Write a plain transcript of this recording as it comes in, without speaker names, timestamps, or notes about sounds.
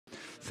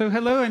So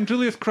hello, I'm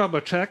Julius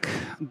Krobacek.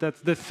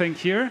 That's this thing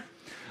here.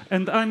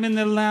 And I'm in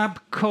a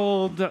lab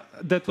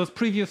that was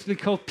previously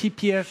called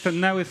PPS and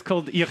now is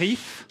called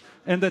IRIF,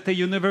 and at a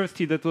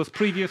university that was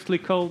previously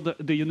called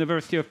the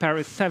University of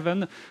Paris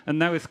 7 and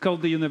now is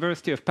called the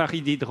University of Paris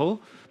Diderot.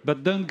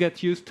 But don't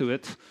get used to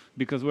it,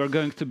 because we're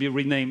going to be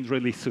renamed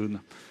really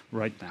soon,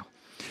 right now.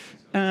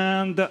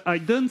 And I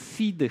don't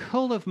see the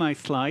whole of my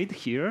slide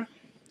here.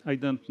 I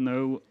don't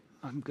know.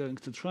 I'm going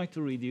to try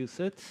to reduce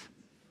it.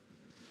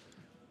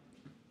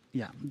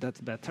 Yeah, that's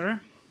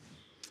better,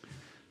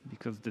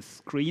 because the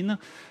screen.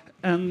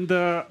 And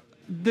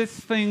this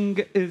thing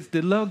is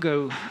the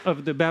logo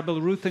of the Babel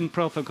Routing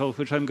protocol,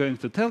 which I'm going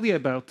to tell you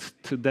about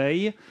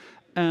today.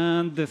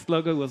 And this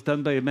logo was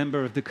done by a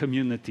member of the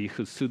community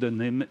whose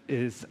pseudonym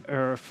is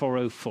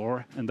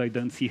R404, and I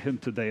don't see him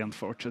today,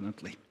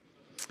 unfortunately.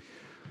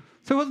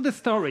 So what's the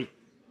story?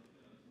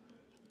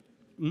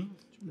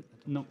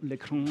 Non,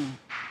 l'écran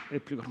est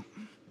plus grand.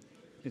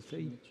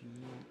 Essaye.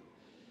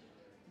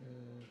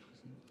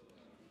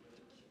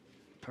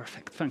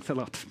 Perfect, thanks a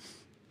lot.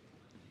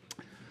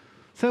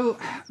 So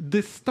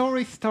the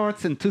story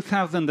starts in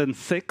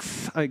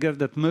 2006. I guess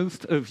that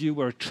most of you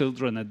were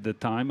children at the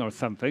time or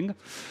something.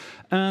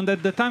 And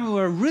at the time, we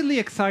were really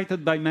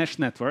excited by mesh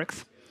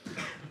networks.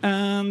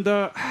 And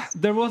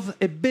there was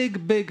a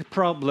big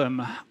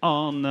problem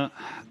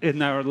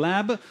in our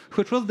lab,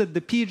 which was that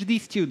the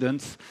PhD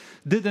students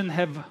didn't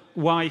have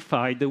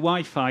Wi-Fi. The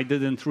Wi-Fi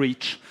didn't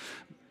reach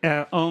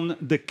on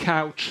the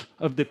couch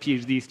of the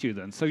PhD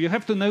students. So you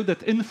have to know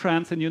that in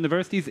France, in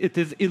universities, it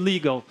is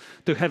illegal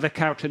to have a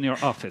couch in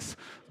your office,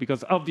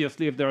 because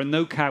obviously if there are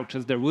no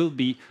couches, there will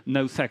be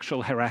no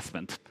sexual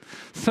harassment.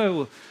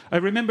 So I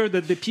remember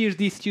that the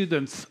PhD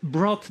students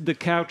brought the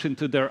couch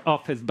into their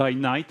office by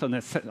night, on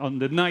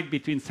the night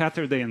between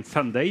Saturday and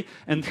Sunday,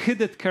 and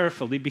hid it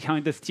carefully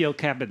behind a steel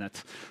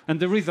cabinet. And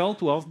the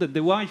result was that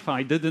the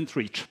Wi-Fi didn't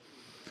reach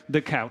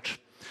the couch,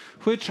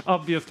 which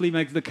obviously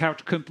makes the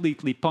couch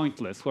completely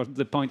pointless. What's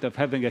the point of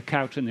having a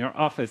couch in your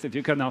office if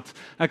you cannot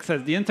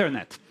access the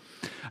internet?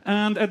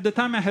 And at the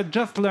time, I had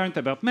just learned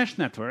about mesh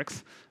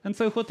networks. And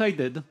so what I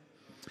did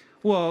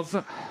was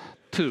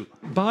to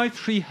buy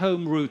 3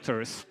 home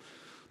routers,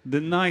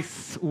 the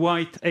nice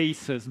white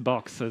Asus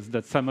boxes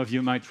that some of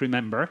you might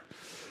remember.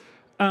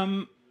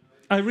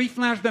 I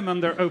reflashed them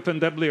under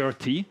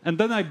OpenWRT, and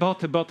then I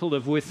bought a bottle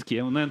of whiskey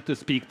and went to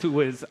speak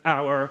with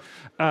our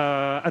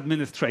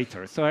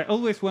administrator. So I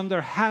always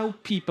wonder how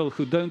people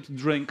who don't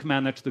drink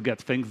manage to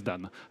get things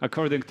done.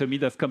 According to me,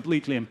 that's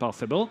completely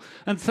impossible.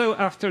 And so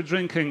after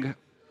drinking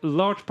a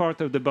large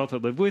part of the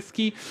bottle of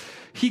whiskey,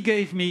 he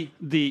gave me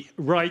the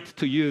right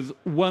to use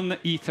one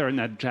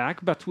Ethernet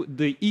jack, but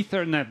the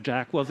Ethernet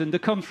jack was in the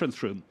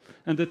conference room.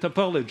 And the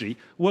topology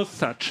was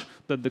such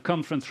that the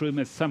conference room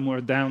is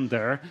somewhere down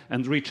there,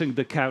 and reaching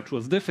the couch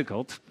was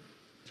difficult.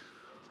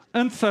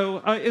 And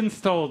so I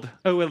installed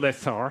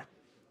OLSR,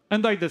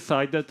 and I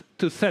decided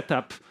to set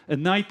up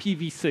an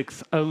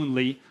IPv6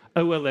 only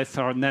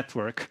OLSR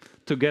network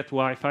to get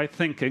Wi-Fi,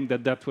 thinking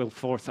that that will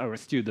force our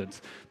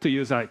students to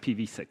use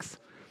IPv6.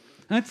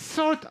 And it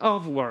sort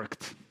of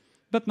worked,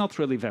 but not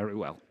really very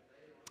well.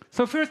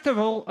 So first of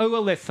all,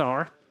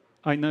 OLSR,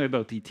 I know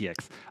about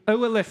ETX.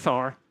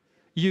 OLSR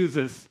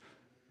uses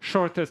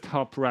shortest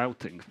hop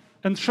routing.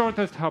 And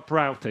shortest hop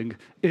routing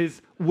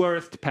is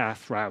worst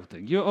path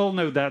routing. You all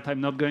know that. I'm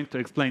not going to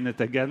explain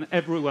it again.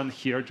 Everyone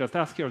here, just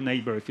ask your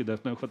neighbor if you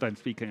don't know what I'm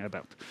speaking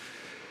about.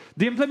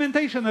 The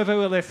implementation of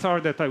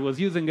OLSR that I was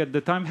using at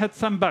the time had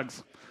some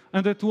bugs,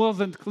 and it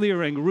wasn't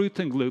clearing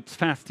routing loops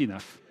fast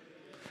enough.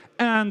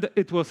 And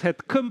it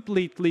had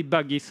completely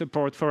buggy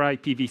support for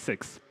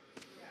IPv6.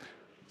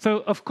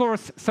 So, of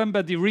course,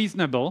 somebody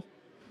reasonable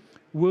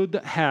would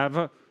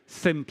have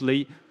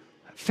simply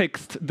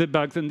fixed the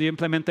bugs in the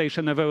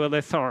implementation of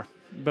OLSR.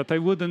 But I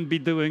wouldn't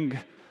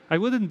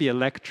be a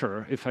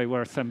lecturer if I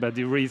were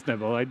somebody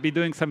reasonable. I'd be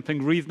doing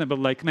something reasonable,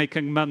 like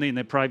making money in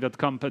a private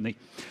company.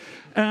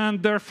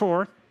 And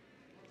therefore,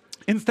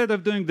 instead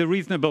of doing the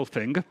reasonable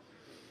thing,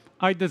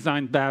 I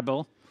designed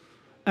Babel.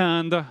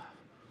 And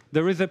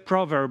there is a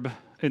proverb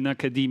in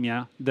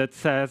academia that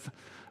says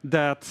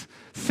that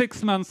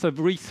 6 months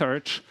of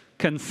research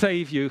can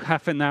save you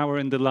half an hour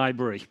in the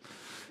library.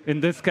 In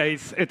this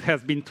case, it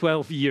has been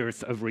 12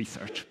 years of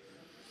research.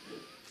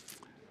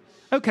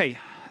 OK,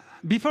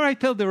 before I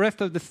tell the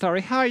rest of the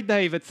story, hi,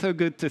 Dave, it's so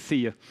good to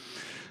see you.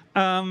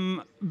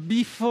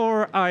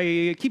 Before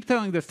I keep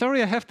telling the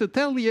story, I have to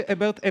tell you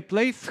about a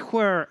place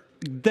where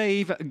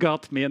Dave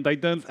got me, and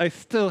I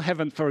still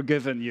haven't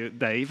forgiven you,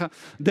 Dave,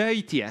 the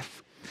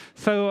IETF.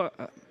 So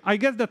I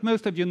guess that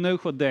most of you know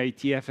what the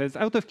IETF is.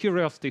 Out of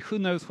curiosity, who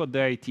knows what the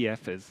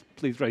IETF is?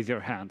 Please raise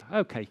your hand.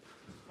 OK.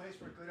 Place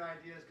where good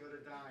ideas go to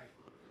die.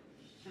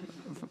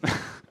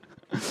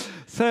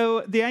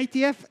 So the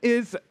IETF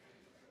is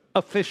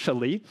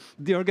officially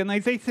the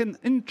organization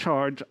in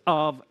charge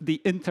of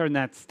the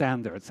internet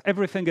standards,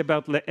 everything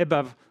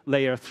above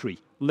layer 3.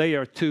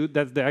 Layer 2,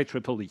 that's the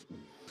IEEE.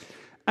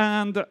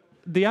 And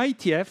the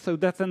IETF, so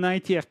that's an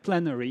IETF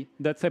plenary.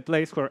 That's a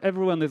place where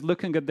everyone is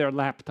looking at their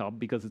laptop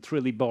because it's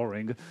really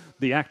boring.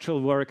 The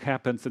actual work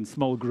happens in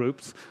small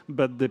groups,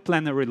 but the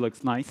plenary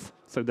looks nice,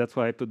 so that's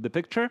why I put the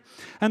picture.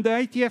 And the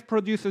IETF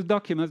produces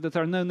documents that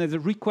are known as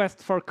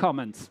requests for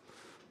comments.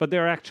 But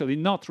they're actually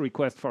not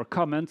requests for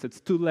comments. It's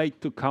too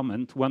late to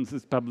comment once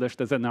it's published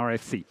as an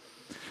RFC.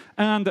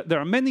 And there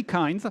are many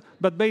kinds,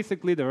 but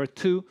basically there are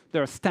two.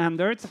 There are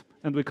standards,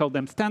 and we call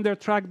them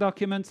standard track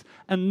documents,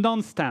 and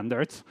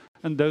non-standards.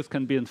 And those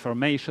can be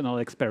informational,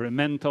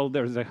 experimental.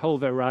 There's a whole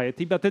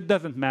variety, but it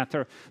doesn't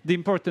matter. The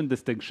important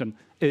distinction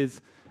is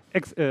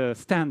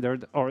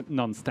standard or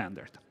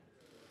non-standard.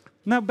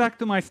 Now back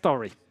to my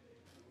story.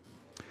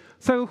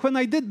 So when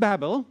I did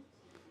Babel,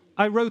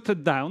 I wrote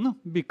it down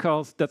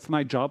because that's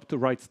my job to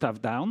write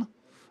stuff down.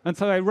 And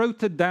so I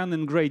wrote it down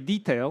in great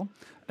detail.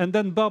 And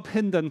then Bob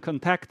Hinden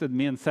contacted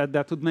me and said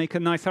that would make a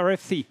nice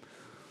RFC.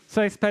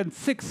 So I spent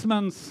 6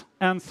 months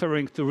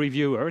answering to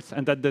reviewers.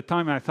 And at the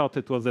time, I thought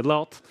it was a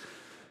lot,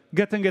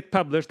 getting it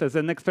published as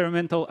an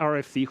experimental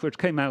RFC, which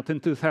came out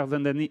in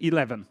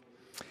 2011.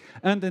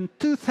 And in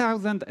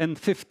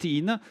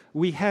 2015,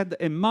 we had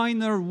a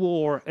minor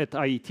war at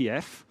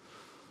IETF.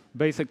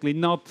 Basically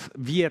not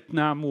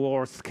Vietnam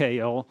War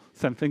scale,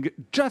 something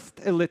just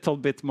a little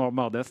bit more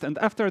modest. And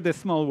after the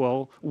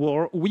small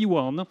war, we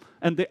won,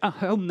 and the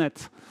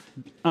HomeNet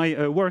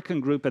working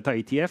group at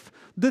IETF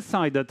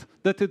decided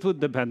that it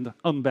would depend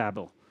on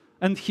Babel.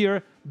 And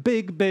here,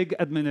 big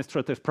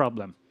administrative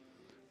problem.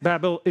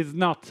 Babel is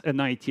not an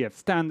IETF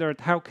standard.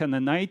 How can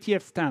an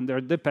IETF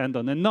standard depend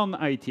on a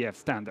non-IETF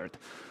standard?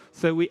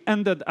 So we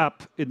ended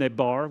up in a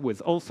bar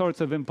with all sorts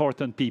of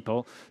important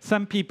people.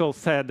 Some people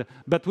said,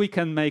 but we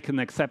can make an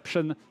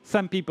exception.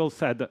 Some people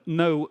said,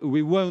 no,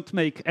 we won't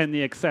make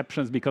any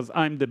exceptions because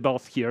I'm the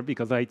boss here,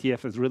 because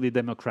IETF is really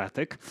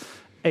democratic.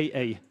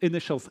 AA,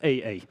 initials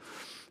AA.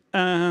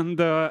 And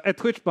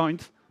at which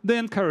point, they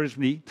encouraged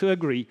me to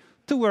agree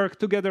to work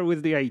together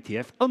with the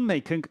IETF on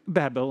making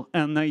Babel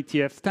an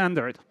IETF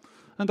standard.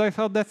 And I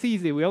thought, that's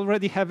easy. We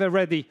already have a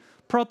ready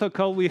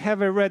protocol, we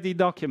have a ready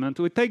document.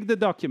 We take the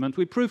document,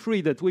 we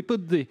proofread it, we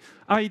put the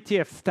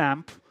IETF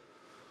stamp,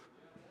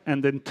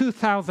 and in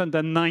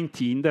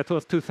 2019, that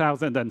was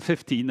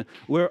 2015,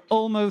 we're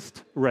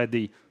almost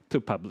ready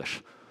to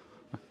publish.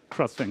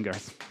 Cross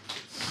fingers.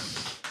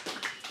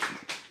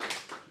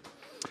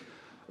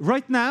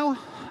 Right now,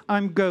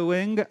 I'm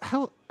going,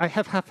 I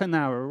have half an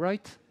hour,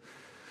 right?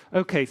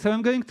 OK, so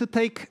I'm going to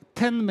take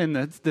 10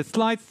 minutes. The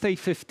slides say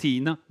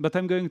 15, but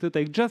I'm going to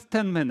take just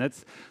 10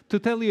 minutes to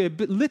tell you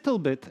a little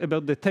bit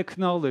about the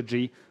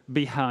technology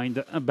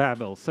behind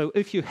Babel. So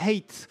if you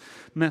hate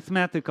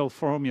mathematical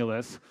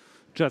formulas,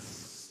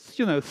 just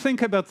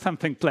think about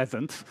something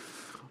pleasant.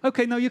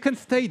 OK, no, you can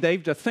stay,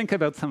 Dave. Just think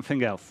about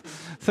something else.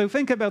 So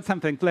think about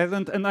something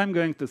pleasant, and I'm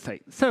going to say.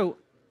 So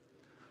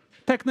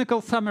technical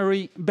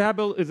summary,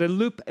 Babel is a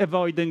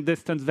loop-avoiding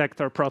distance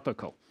vector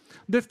protocol.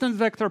 Distance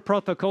vector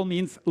protocol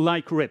means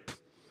like RIP.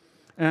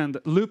 And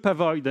loop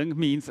avoiding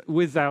means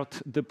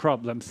without the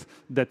problems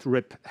that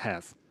RIP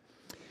has.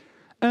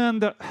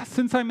 And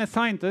since I'm a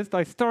scientist,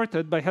 I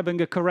started by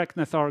having a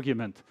correctness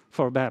argument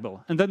for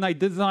Babel. And then I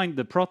designed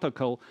the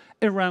protocol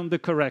around the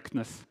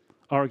correctness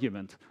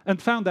argument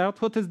and found out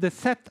what is the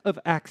set of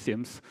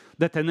axioms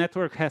that a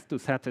network has to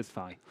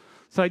satisfy.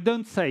 So I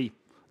don't say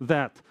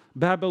that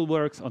Babel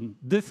works on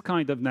this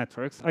kind of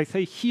networks. I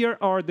say here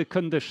are the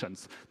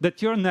conditions that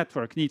your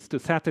network needs to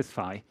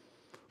satisfy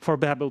for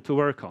Babel to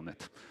work on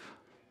it.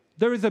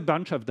 There is a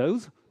bunch of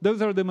those.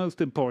 Those are the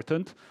most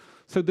important.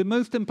 So the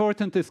most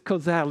important is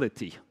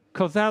causality.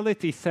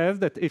 Causality says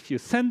that if you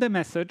send a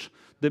message,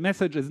 the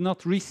message is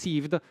not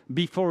received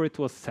before it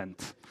was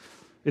sent.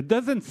 It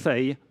doesn't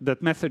say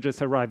that messages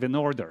arrive in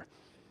order.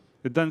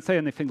 It doesn't say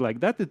anything like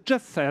that. It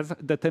just says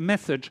that a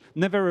message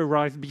never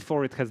arrives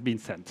before it has been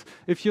sent.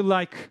 If you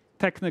like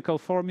technical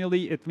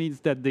formulae, it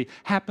means that the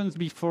happens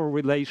before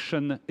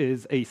relation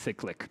is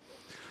acyclic.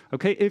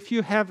 Okay, if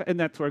you have a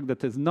network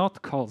that is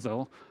not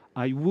causal,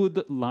 I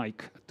would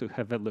like to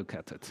have a look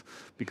at it,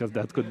 because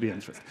that could be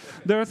interesting.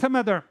 There are some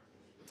other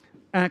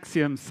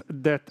axioms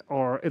that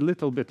are a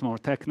little bit more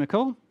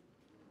technical.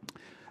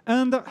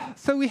 And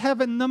so we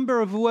have a number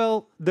of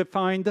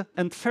well-defined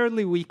and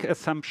fairly weak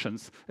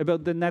assumptions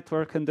about the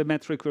network and the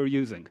metric we're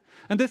using.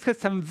 And this has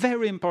some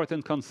very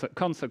important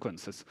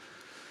consequences.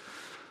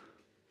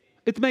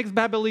 It makes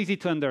Babel easy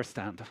to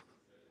understand,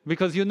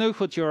 because you know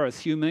what you're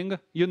assuming,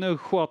 you know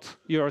what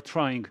you're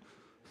trying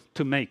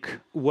to make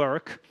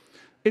work.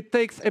 It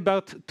takes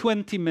about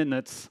 20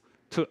 minutes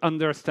to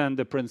understand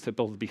the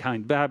principles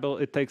behind Babel.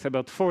 It takes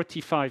about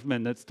 45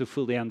 minutes to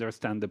fully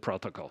understand the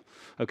protocol.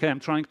 Okay,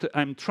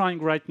 I'm trying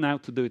right now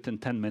to do it in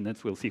 10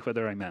 minutes. We'll see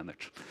whether I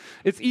manage.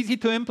 It's easy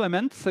to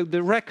implement. So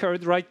the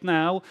record right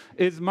now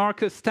is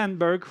Marcus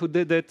Stenberg, who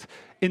did it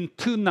in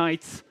 2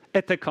 nights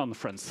at a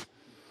conference.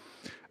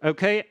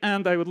 Okay,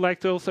 and I would like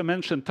to also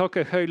mention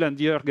Toke Høyland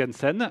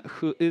Jørgensen,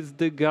 who is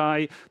the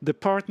guy, the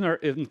partner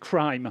in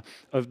crime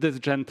of this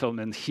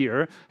gentleman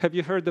here. Have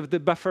you heard of the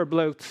buffer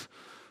bloat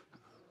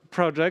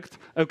project,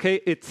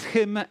 okay, it's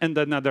him and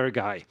another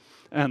guy.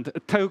 And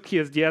Toki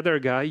is the other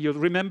guy. You'll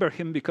remember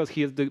him because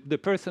he is the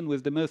person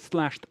with the most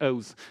slashed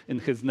O's in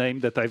his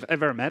name that I've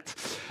ever met.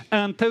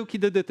 And Toki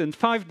did it in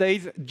 5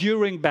 days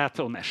during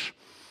Battle Mesh.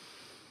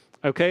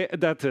 Okay,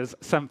 that is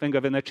something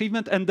of an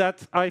achievement, and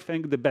that's, I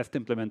think, the best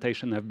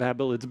implementation of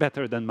Babel. It's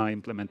better than my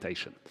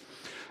implementation.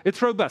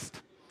 It's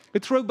robust.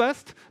 It's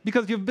robust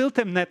because you've built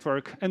a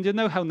network, and you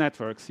know how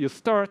networks. You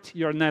start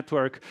your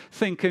network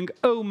thinking,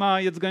 oh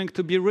my, it's going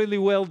to be really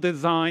well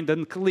designed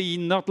and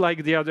clean, not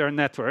like the other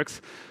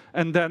networks.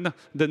 And then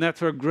the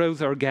network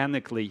grows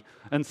organically,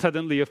 and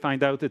suddenly you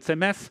find out it's a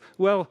mess.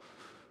 Well,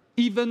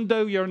 even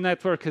though your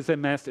network is a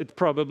mess, it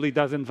probably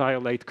doesn't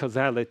violate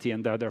causality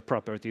and the other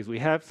properties we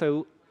have,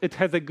 so it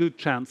has a good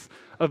chance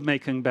of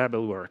making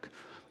Babel work.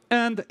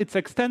 And it's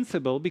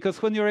extensible,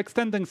 because when you're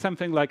extending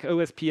something like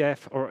OSPF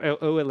or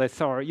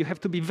OLSR, you have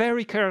to be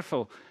very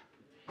careful.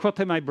 What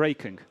am I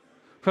breaking?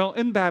 Well,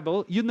 in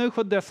Babel, you know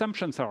what the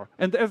assumptions are.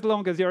 And as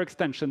long as your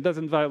extension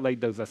doesn't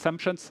violate those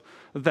assumptions,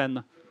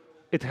 then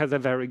it has a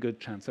very good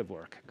chance of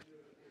working.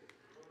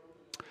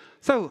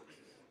 So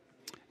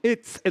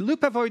it's a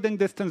loop-avoiding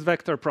distance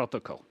vector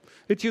protocol.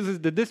 It uses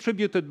the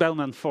distributed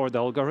Bellman-Ford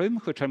algorithm,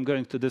 which I'm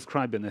going to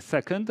describe in a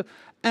second,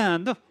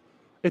 and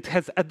it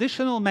has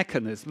additional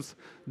mechanisms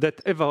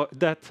that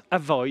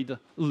avoid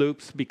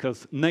loops,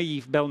 because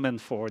naive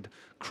Bellman-Ford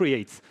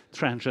creates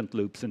transient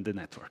loops in the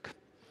network.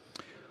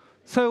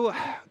 So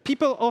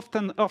people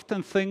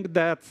often think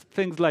that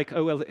things like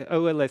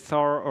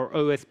OLSR or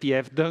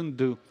OSPF don't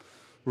do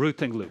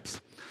routing loops.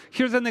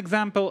 Here's an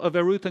example of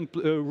a routing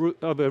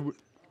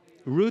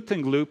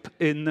loop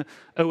in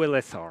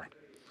OLSR.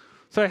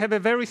 So I have a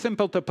very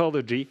simple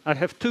topology. I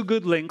have 2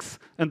 good links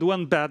and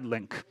 1 bad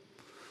link.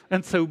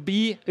 And so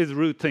B is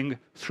routing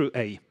through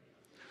A.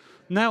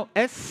 Now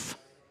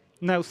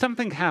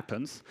something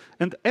happens,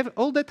 and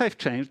all that I've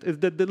changed is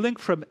that the link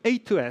from A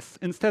to S,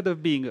 instead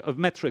of being of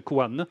metric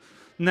 1,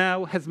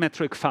 now has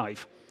metric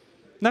 5.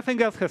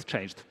 Nothing else has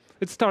changed.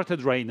 It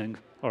started raining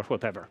or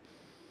whatever.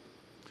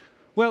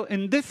 Well,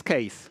 in this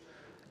case,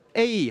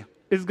 A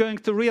is going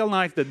to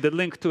realize that the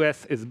link to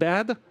S is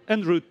bad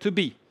and route to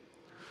B.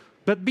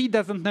 But B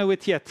doesn't know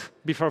it yet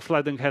before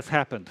flooding has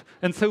happened.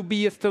 And so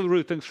B is still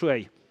routing through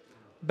A.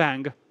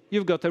 Bang,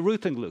 you've got a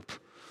routing loop.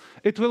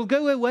 It will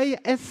go away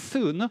as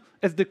soon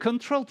as the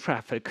control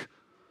traffic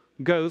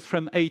goes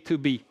from A to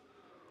B.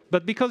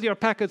 But because your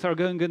packets are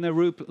going in a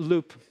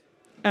loop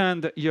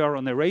and you're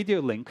on a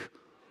radio link,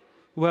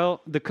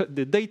 well, the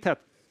data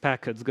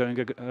packets going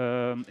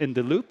in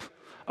the loop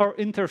are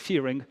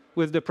interfering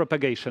with the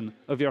propagation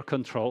of your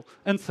control.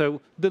 And so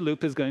the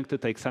loop is going to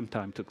take some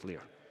time to clear.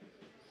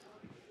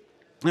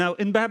 Now,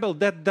 in Babel,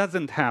 that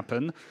doesn't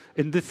happen.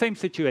 In the same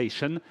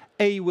situation,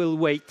 A will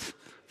wait.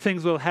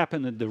 Things will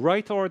happen in the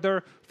right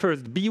order.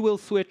 First, B will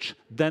switch,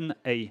 then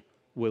A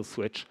will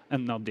switch,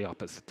 and not the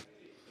opposite.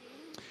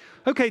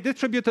 OK,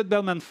 distributed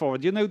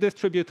Bellman-Ford. You know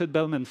distributed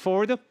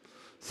Bellman-Ford?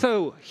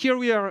 So here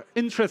we are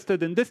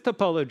interested in this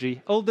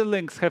topology. All the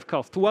links have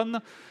cost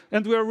 1,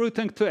 and we are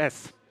routing to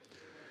S.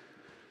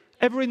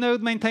 Every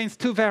node maintains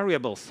 2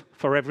 variables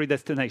for every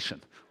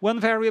destination. 1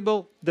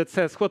 variable that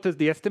says what is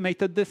the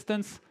estimated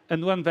distance,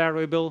 and 1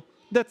 variable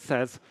that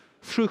says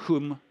through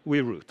whom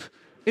we route.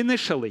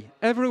 Initially,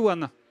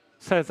 everyone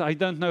says, I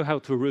don't know how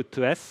to route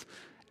to S.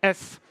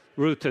 S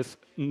routers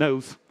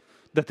knows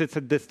that it's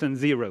at distance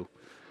 0.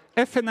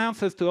 S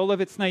announces to all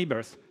of its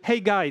neighbors, hey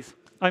guys,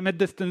 I'm at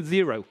distance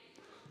 0.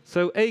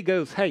 So A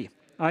goes, hey,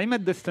 I'm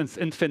at distance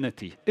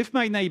infinity. If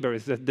my neighbor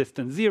is at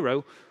distance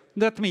 0,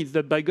 that means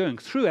that by going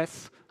through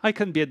S, I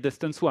can be at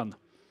distance 1.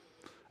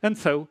 And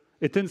so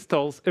it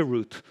installs a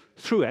route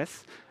through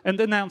S and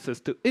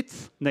announces to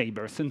its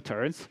neighbors in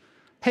turns,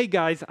 hey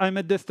guys, I'm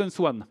at distance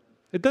 1.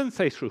 It doesn't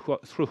say through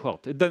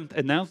what. It doesn't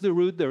announce the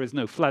route. There is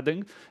no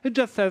flooding. It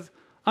just says,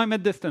 I'm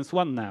at distance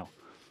 1 now.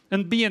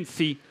 And B and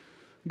C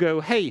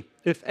go, hey,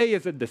 if A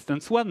is at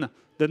distance 1,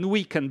 then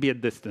we can be at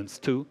distance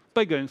 2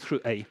 by going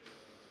through A.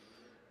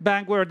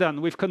 Bang, we're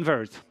done. We've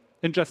converged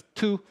in just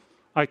 2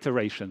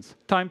 iterations.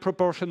 Time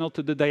proportional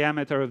to the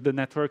diameter of the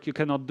network. You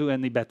cannot do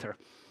any better.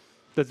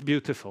 That's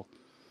beautiful.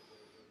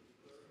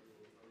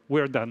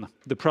 We're done.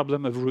 The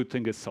problem of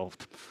routing is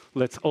solved.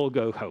 Let's all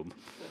go home.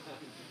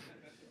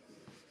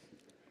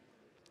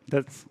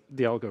 That's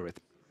the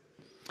algorithm.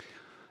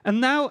 And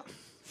now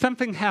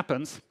something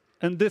happens,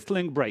 and this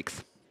link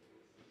breaks.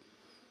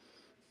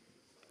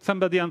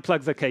 Somebody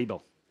unplugs a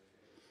cable.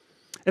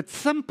 At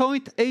some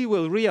point, A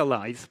will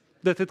realize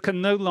that it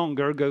can no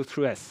longer go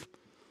through S.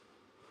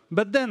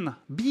 But then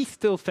B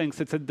still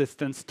thinks it's at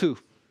distance 2.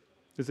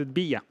 Is it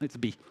B? Yeah, it's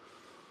B.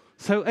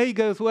 So A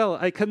goes, well,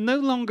 I can no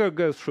longer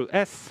go through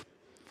S,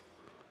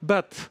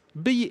 but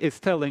B is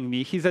telling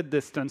me he's at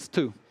distance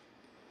 2.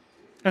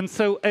 And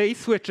so A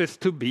switches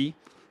to B,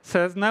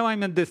 says, now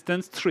I'm at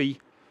distance 3,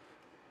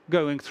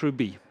 going through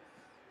B.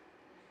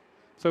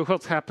 So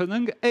what's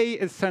happening? A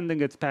is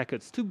sending its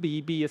packets to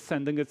B, B is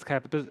sending its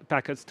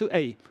packets to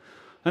A.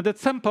 And at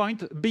some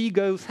point, B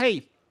goes,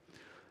 hey,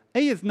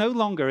 A is no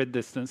longer at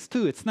distance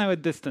 2, it's now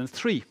at distance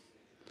 3.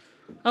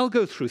 I'll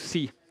go through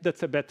C.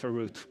 That's a better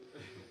route.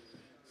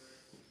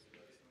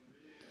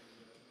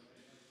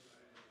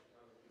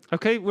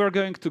 OK, we're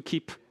going to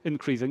keep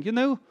increasing. You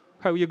know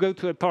how you go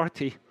to a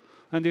party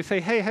and you say,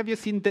 hey, have you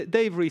seen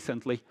Dave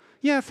recently?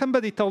 Yeah,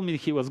 somebody told me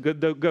he was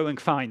going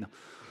fine.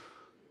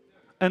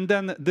 And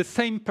then the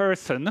same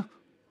person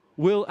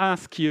will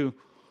ask you,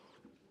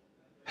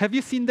 have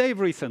you seen Dave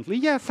recently?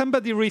 Yeah,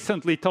 somebody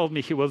recently told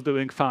me he was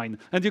doing fine.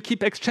 And you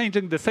keep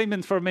exchanging the same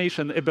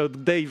information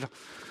about Dave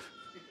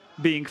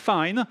being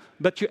fine,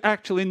 but you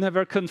actually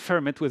never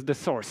confirm it with the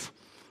source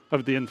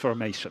of the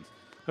information.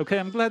 OK,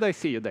 I'm glad I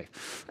see you, Dave.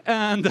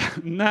 And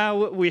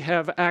now we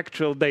have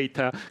actual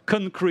data,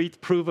 concrete,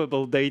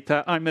 provable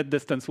data. I'm at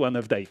distance 1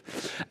 of Dave.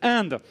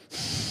 And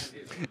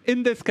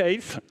in this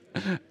case,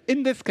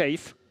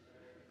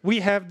 we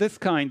have this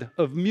kind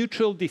of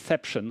mutual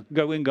deception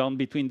going on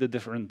between the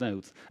different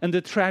nodes. And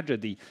the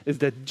tragedy is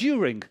that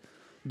during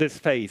this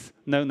phase,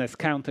 known as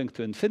counting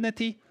to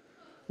infinity,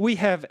 we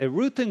have a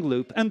routing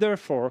loop, and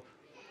therefore,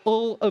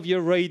 all of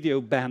your radio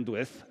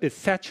bandwidth is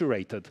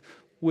saturated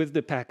with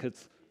the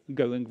packets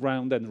going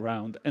round and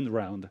round and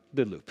round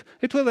the loop.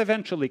 It will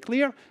eventually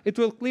clear. It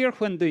will clear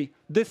when the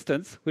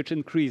distance, which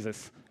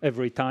increases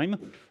every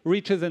time,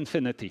 reaches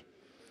infinity.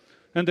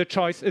 And the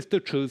choice is to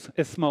choose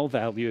a small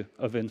value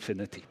of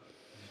infinity.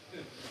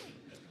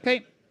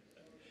 OK.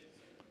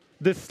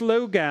 The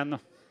slogan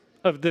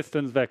of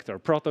distance vector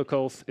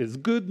protocols is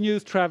good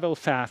news travel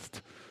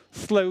fast,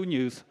 slow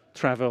news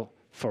travel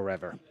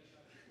forever.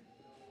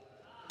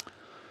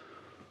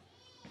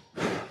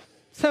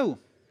 So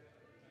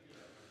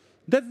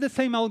that's the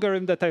same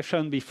algorithm that I've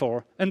shown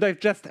before, and I've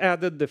just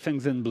added the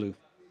things in blue.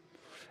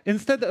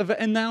 Instead of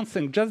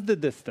announcing just the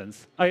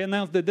distance, I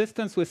announce the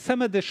distance with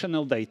some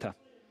additional data.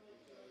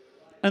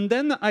 And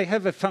then I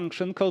have a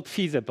function called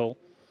feasible.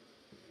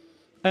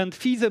 And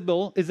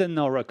feasible is an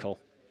oracle.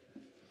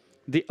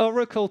 The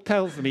oracle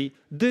tells me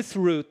this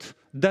route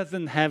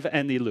doesn't have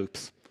any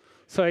loops.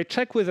 So I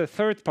check with a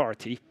third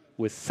party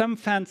with some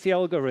fancy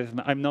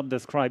algorithm I'm not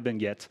describing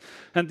yet.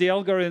 And the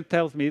algorithm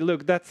tells me,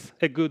 look, that's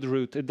a good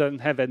route. It doesn't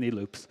have any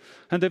loops.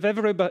 And if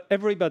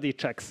everybody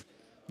checks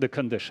the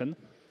condition,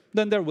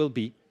 then there will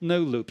be no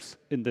loops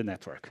in the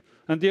network.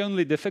 And the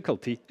only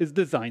difficulty is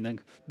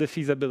designing the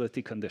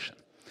feasibility condition.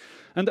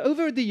 And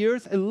over the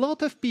years, a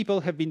lot of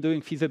people have been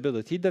doing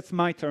feasibility. That's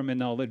my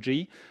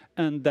terminology.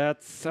 And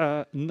that's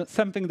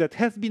something that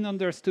has been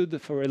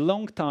understood for a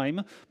long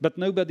time, but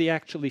nobody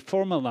actually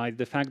formalized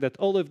the fact that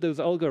all of those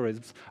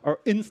algorithms are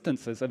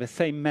instances of the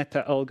same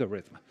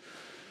meta-algorithm.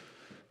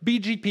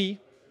 BGP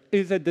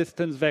is a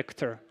distance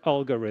vector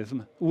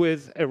algorithm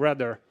with a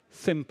rather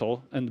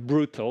simple and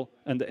brutal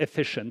and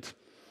efficient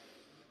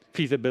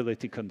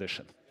feasibility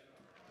condition.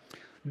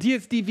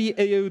 DSDV,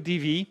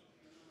 AODV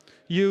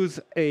use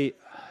a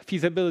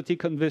feasibility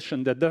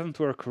condition that doesn't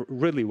work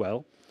really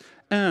well.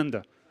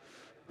 And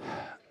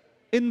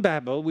in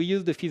Babel, we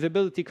use the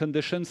feasibility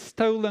condition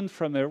stolen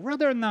from a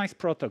rather nice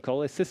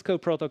protocol, a Cisco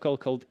protocol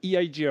called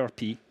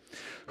EIGRP,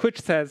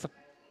 which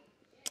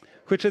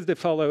is the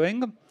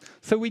following.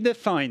 So we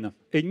define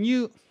a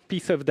new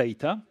piece of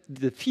data,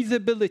 the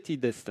feasibility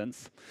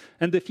distance.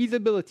 And the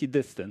feasibility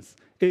distance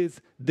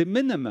is the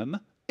minimum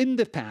in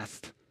the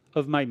past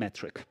of my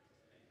metric.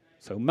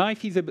 So my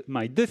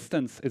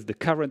distance is the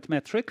current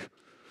metric,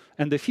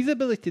 and the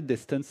feasibility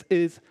distance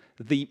is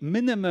the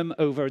minimum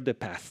over the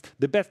past,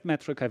 the best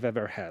metric I've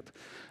ever had.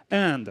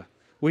 And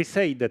we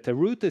say that a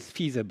route is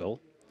feasible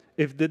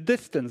if the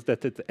distance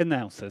that it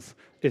announces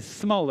is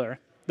smaller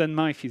than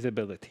my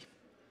feasibility.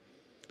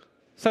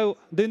 So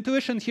the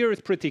intuition here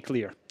is pretty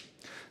clear.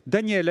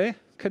 Daniele,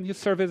 can you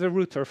serve as a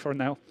router for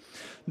now?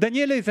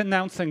 Daniele is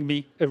announcing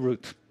me a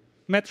route,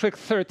 metric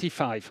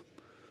 35.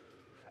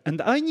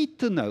 And I need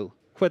to know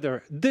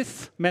whether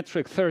this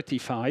metric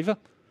 35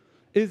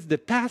 is the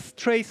past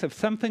trace of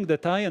something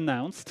that I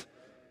announced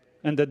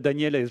and that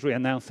Daniele is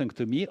re-announcing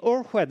to me,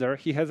 or whether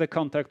he has a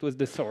contact with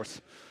the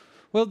source.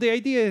 Well, the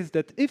idea is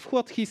that if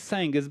what he's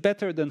saying is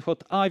better than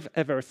what I've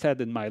ever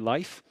said in my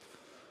life,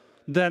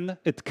 then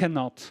it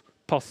cannot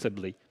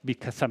possibly be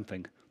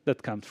something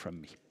that comes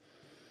from me.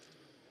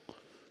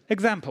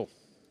 Example.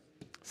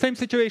 Same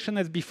situation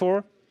as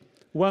before.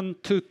 1,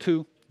 2,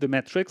 2, the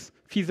metrics.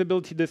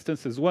 Feasibility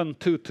distance is 1,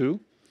 2, 2.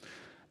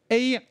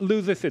 A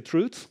loses its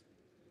roots.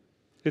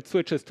 It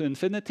switches to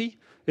infinity.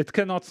 It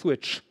cannot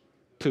switch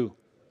to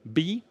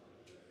B,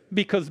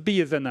 because B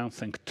is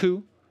announcing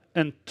 2,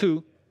 and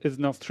 2 is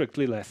not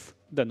strictly less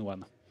than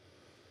 1.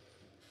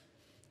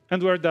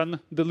 And we're done.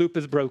 The loop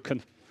is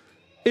broken.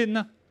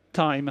 In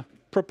time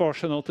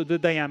proportional to the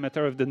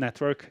diameter of the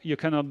network. You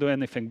cannot do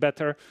anything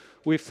better.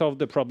 We've solved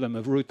the problem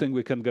of routing.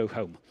 We can go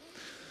home.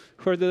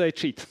 Where did I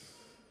cheat?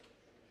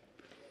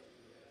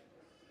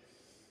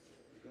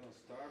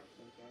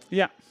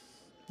 Yeah.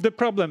 The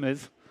problem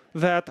is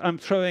that I'm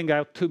throwing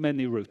out too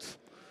many routes.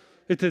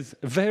 It is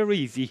very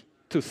easy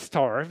to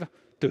starve,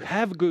 to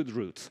have good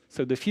routes.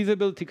 So the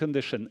feasibility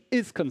condition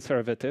is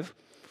conservative.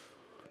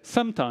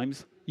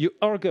 Sometimes you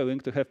are going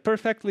to have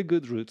perfectly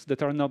good routes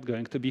that are not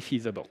going to be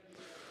feasible.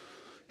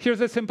 Here's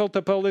a simple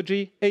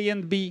topology. A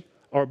and B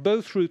are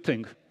both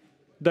routing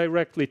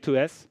directly to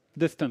S,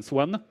 distance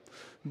 1.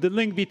 The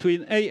link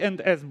between A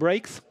and S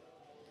breaks.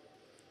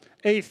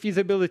 A's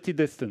feasibility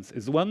distance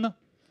is 1.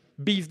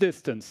 B's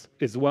distance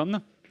is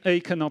 1. A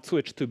cannot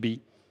switch to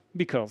B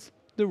because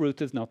the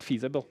route is not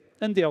feasible,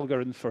 and the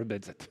algorithm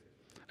forbids it.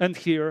 And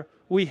here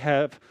we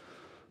have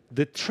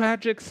the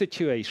tragic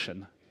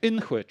situation in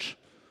which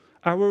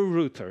our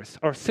routers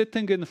are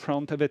sitting in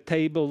front of a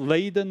table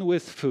laden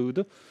with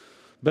food,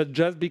 but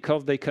just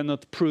because they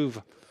cannot prove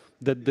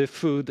that the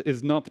food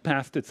is not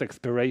past its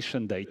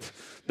expiration date,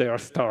 they are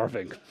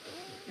starving.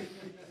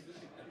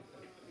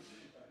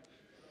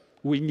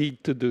 We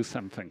need to do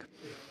something.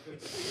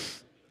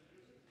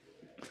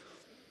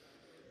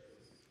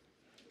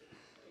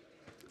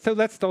 So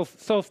let's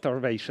solve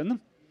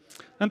starvation.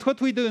 And what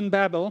we do in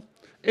Babel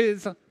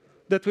is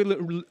that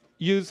we'll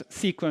use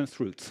sequence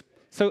routes.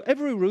 So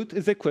every route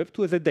is equipped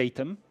with a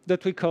datum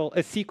that we call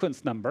a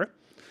sequence number.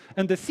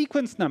 And the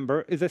sequence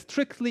number is a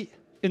strictly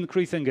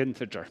increasing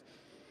integer.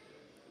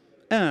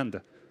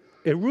 And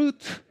a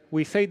route,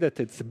 we say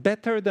that it's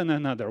better than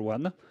another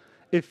one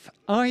if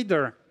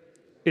either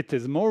it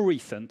is more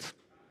recent,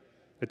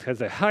 it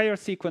has a higher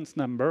sequence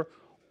number,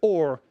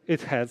 or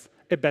it has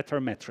a better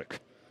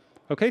metric.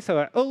 Okay, so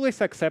I always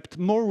accept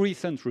more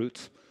recent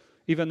routes,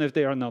 even if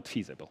they are not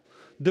feasible.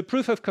 The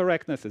proof of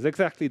correctness is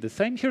exactly the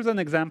same. Here's an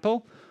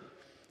example.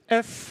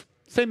 S,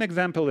 same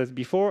example as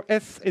before.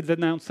 S is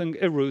announcing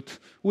a route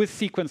with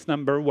sequence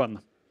number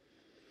 1.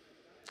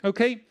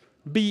 Okay,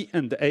 B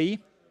and A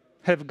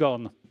have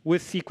gone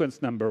with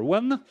sequence number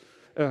 1,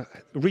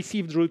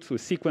 received routes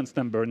with sequence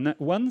number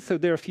 1, so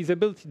their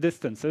feasibility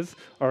distances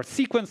are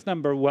sequence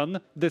number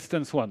 1,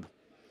 distance 1.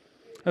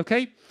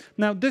 Okay,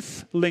 now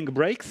this link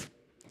breaks.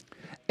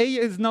 A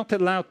is not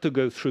allowed to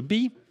go through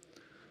B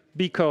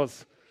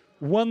because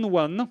 1,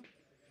 1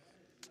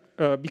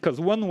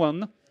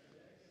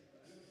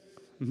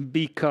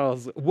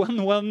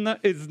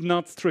 is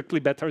not strictly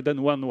better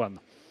than 1, 1.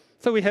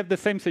 So we have the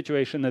same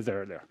situation as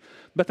earlier.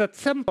 But at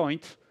some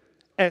point,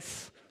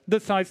 S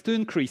decides to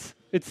increase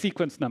its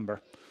sequence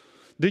number.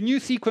 The new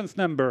sequence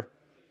number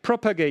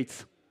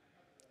propagates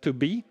to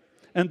B,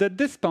 and at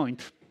this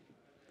point,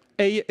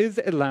 A is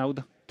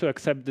allowed to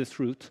accept this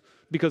route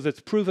because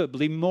it's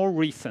provably more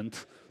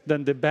recent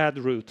than the bad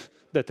route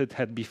that it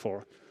had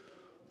before.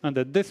 And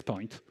at this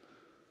point,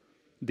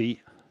 the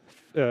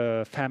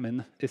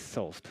famine is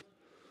solved.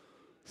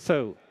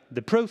 So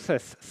the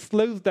process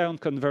slows down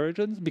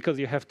convergence because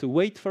you have to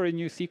wait for a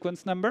new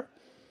sequence number.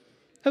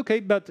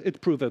 OK, but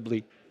it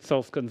provably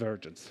solves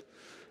convergence.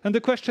 And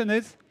the question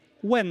is,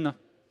 when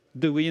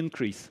do we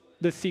increase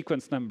the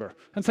sequence number?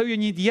 And so you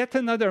need yet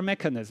another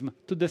mechanism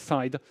to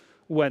decide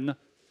when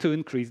to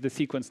increase the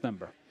sequence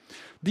number.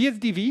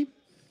 DSDV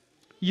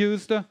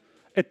used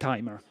a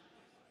timer.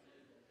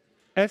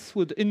 S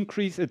would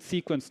increase its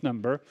sequence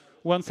number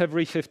once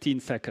every 15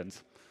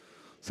 seconds.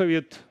 So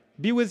you'd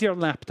be with your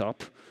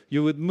laptop,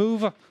 you would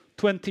move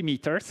 20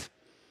 meters,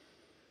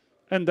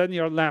 and then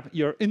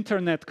your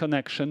internet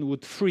connection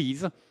would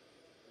freeze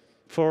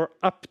for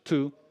up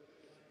to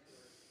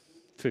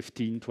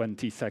 15,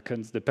 20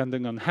 seconds,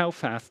 depending on how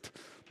fast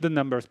the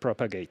numbers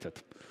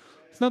propagated.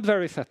 It's not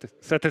very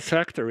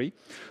satisfactory.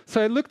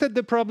 So I looked at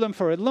the problem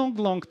for a long,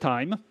 long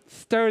time,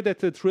 stared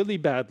at it really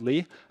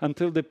badly,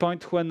 until the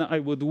point when I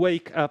would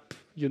wake up,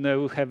 you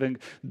know, having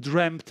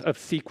dreamt of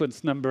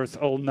sequence numbers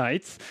all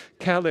nights.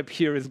 Caleb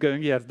here is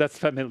going, yes, that's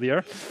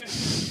familiar.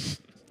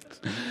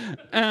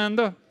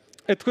 And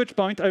at which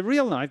point I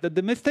realized that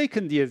the mistake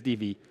in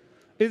DSDV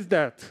is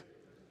that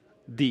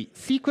the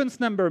sequence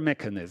number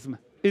mechanism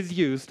is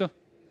used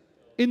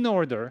in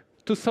order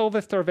to solve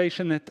a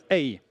starvation at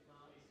A.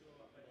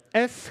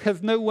 S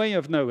has no way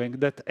of knowing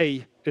that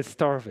A is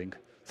starving.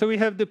 So we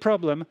have the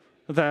problem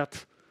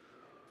that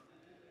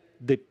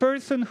the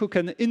person who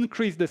can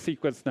increase the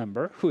sequence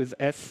number, who is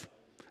S,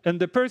 and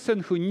the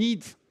person who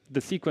needs the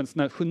sequence,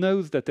 who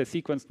knows that the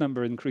sequence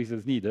number increase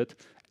is needed,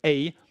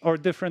 A, are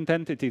different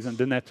entities in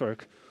the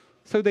network.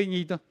 So they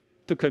need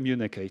to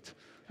communicate.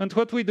 And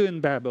what we do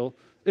in Babel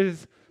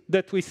is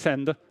that we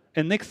send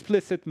an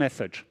explicit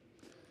message,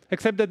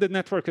 except that the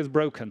network is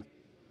broken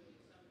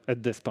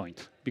at this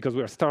point, because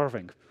we are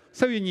starving.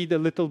 So you need a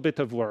little bit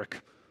of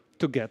work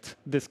to get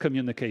this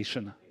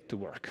communication to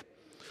work.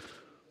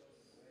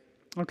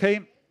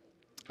 OK,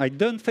 I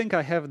don't think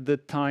I have the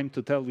time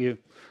to tell you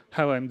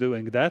how I'm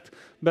doing that,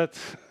 but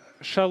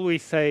shall we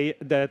say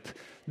that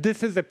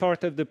this is a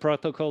part of the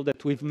protocol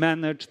that we've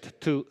managed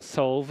to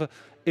solve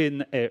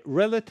in a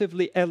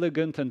relatively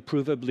elegant and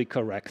provably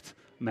correct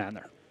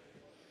manner.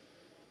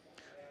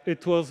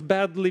 It was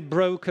badly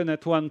broken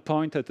at one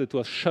point, and it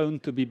was shown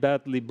to be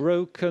badly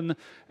broken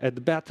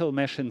at Battle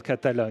Mesh in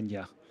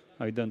Catalonia.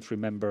 I don't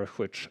remember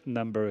which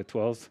number it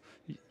was.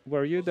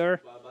 Were you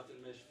there? Battle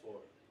Mesh 4.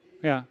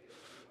 Yeah.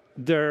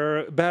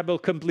 Their Babel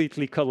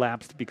completely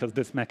collapsed because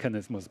this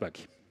mechanism was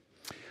buggy.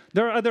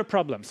 There are other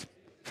problems.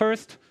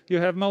 First, you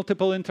have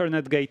multiple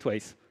internet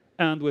gateways,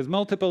 And with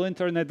multiple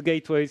internet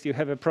gateways, you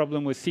have a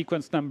problem with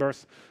sequence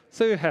numbers,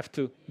 so you have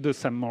to do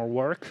some more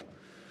work.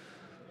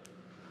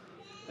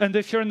 And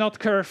if you're not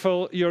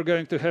careful, you're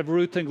going to have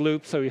routing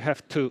loops, so you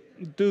have to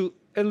do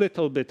a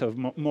little bit of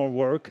more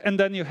work. And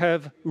then you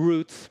have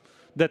routes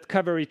that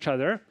cover each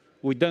other.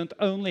 We don't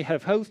only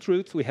have host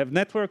routes, we have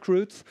network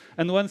routes.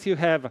 And once you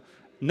have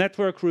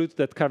network routes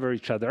that cover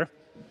each other,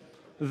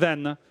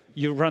 then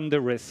you run the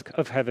risk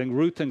of having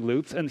routing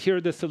loops. And here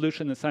the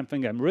solution is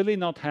something I'm really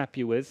not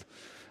happy with.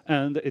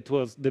 And it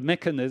was the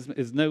mechanism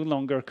is no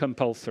longer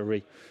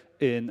compulsory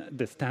in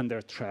the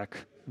standard track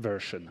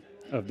version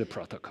of the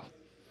protocol.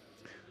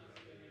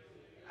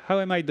 How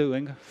am I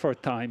doing for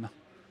time?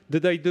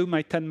 Did I do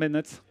my 10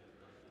 minutes?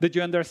 Did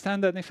you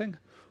understand anything?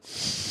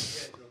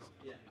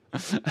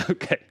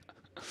 OK.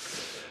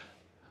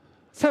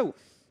 So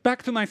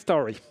back to my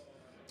story.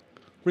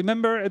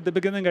 Remember at the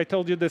beginning I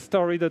told you the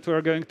story that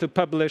we're going to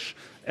publish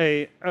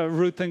a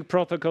routing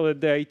protocol at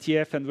the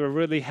IETF, and we're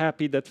really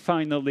happy that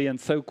finally and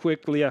so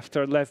quickly,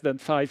 after less than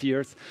 5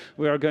 years,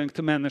 we are going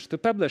to manage to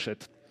publish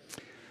it.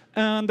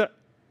 And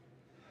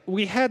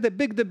we had a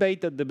big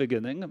debate at the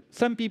beginning.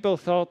 Some people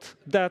thought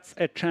that's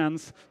a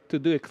chance to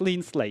do a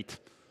clean slate,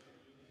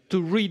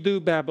 to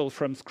redo Babel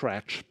from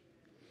scratch.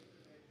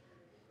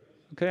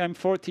 OK, I'm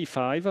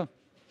 45,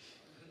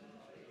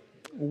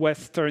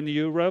 Western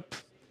Europe,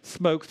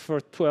 smoked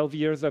for 12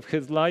 years of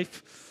his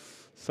life.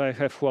 So I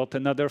have, what,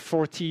 another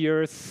 40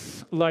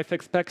 years life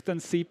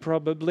expectancy,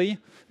 probably,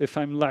 if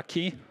I'm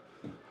lucky.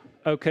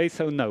 OK,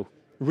 so no.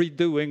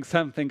 Redoing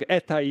something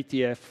at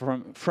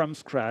IETF from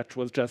scratch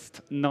was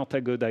just not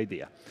a good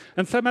idea.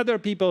 And some other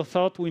people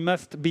thought we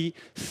must be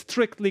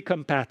strictly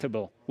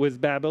compatible with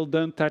Babel.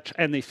 Don't touch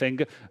anything.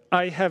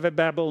 I have a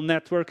Babel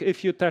network.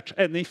 If you touch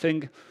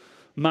anything,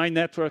 my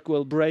network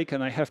will break,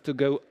 and I have to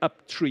go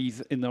up trees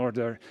in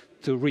order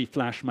to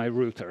reflash my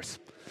routers.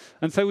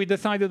 And so we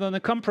decided on a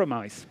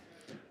compromise.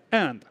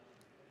 And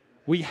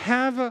we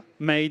have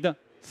made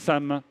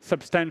some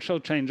substantial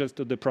changes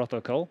to the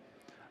protocol,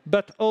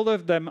 but all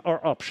of them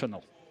are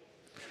optional.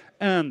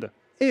 And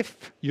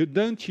if you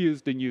don't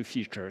use the new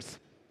features,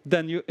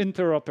 then you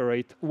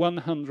interoperate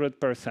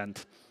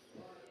 100%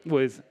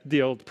 with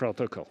the old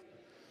protocol.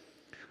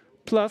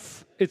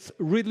 Plus, it's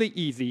really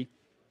easy.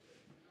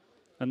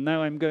 And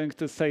now I'm going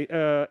to say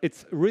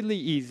it's really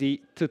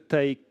easy to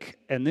take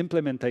an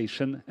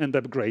implementation and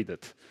upgrade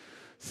it.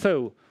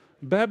 So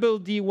Babel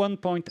D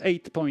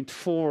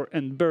 1.8.4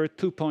 and BERT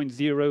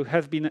 2.0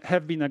 have been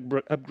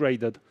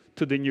upgraded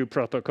to the new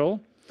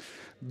protocol.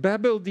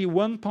 Babel D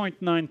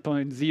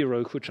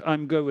 1.9.0, which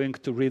I'm going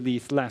to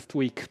release last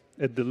week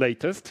at the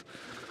latest,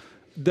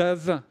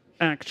 does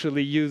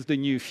actually use the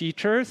new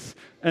features.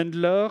 And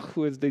Laure,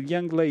 who is the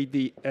young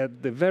lady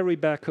at the very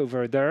back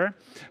over there,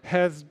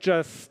 has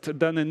just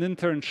done an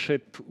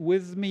internship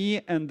with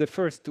me. And the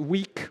first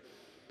week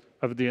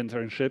of the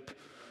internship,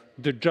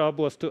 the job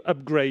was to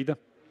upgrade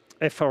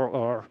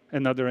FRR,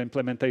 another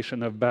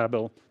implementation of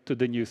Babel, to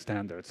the new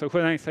standard. So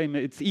when I say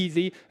it's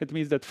easy, it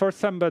means that for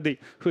somebody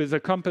who is a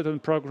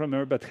competent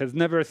programmer but has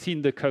never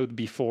seen the code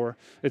before,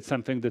 it's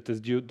something that is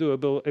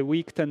doable a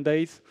week, 10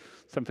 days,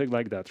 something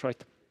like that,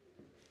 right?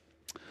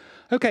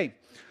 OK,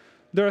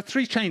 there are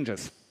 3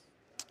 changes.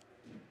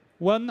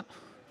 One,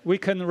 we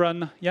can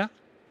run, yeah?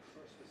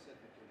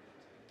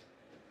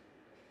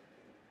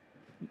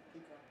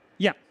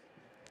 Yeah,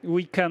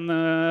 we can.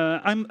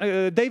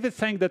 David's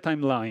saying that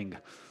I'm lying.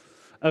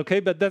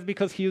 OK, but that's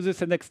because he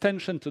uses an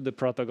extension to the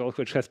protocol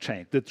which has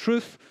changed. The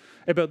truth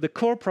about the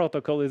core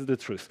protocol is the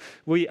truth.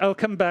 I'll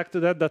come back to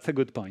that. That's a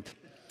good point.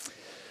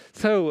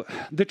 So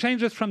the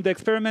changes from the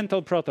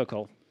experimental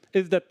protocol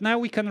is that now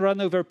we can run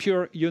over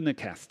pure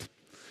unicast.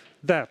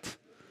 That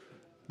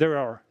there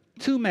are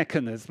 2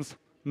 mechanisms,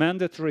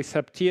 mandatory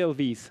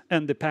sub-TLVs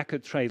and the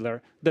packet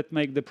trailer, that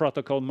make the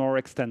protocol more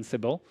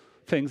extensible,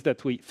 things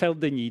that we felt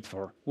the need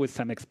for with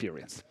some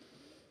experience.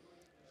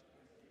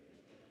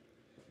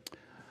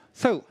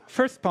 So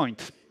first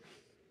point.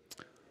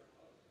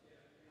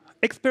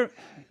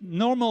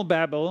 Normal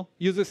Babel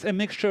uses a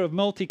mixture of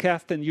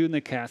multicast and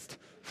unicast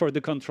for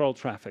the control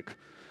traffic.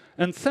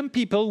 And some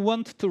people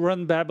want to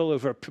run Babel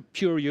over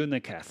pure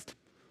unicast.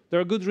 There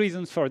are good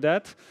reasons for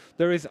that.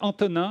 There is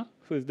Antonin,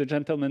 who is the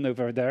gentleman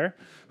over there,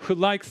 who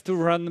likes to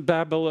run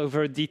Babel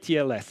over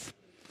DTLS.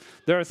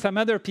 There are some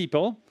other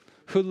people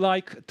who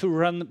like to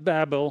run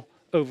Babel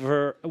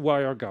over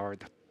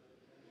WireGuard.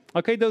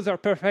 OK, those are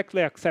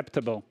perfectly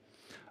acceptable.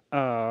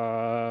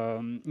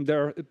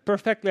 They're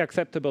perfectly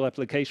acceptable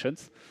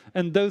applications,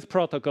 and those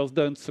protocols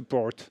don't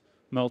support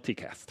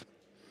multicast.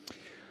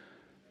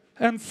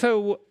 And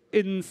so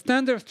in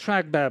standard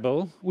track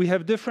Babel, we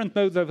have different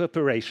modes of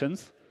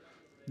operations.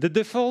 The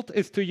default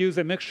is to use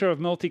a mixture of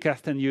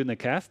multicast and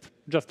unicast,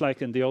 just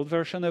like in the old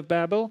version of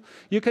Babel.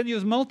 You can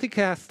use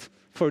multicast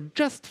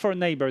just for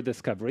neighbor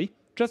discovery,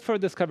 just for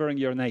discovering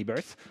your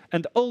neighbors,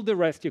 and all the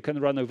rest you can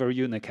run over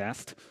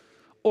unicast.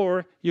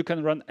 Or you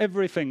can run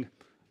everything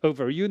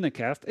over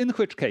unicast, in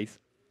which case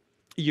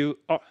you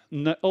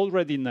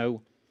already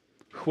know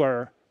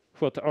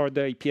what are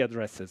the IP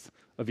addresses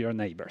of your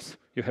neighbors.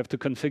 You have to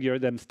configure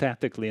them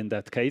statically in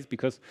that case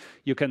because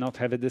you cannot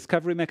have a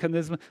discovery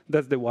mechanism.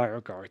 That's the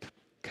WireGuard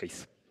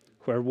case,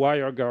 where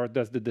WireGuard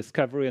does the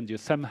discovery and you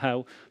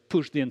somehow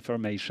push the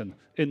information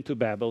into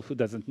Babel, who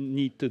doesn't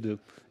need to do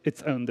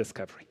its own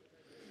discovery.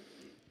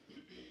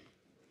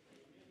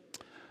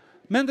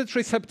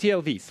 Mandatory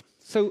sub-TLVs.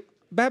 So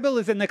Babel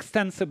is an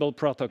extensible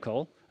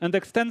protocol, and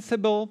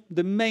extensible,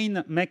 the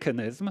main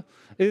mechanism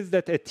is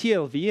that a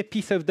TLV, a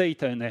piece of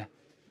data in a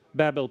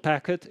Babel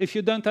packet, if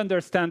you don't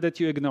understand it,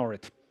 you ignore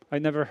it. I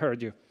never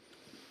heard you.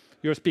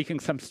 You're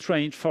speaking some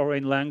strange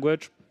foreign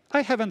language.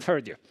 I haven't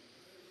heard you.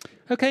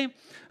 Okay,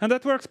 and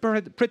that works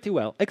pretty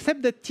well,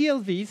 except that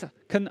TLVs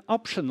can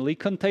optionally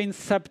contain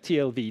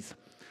sub-TLVs.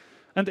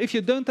 And if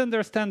you don't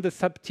understand the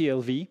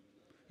sub-TLV,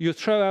 you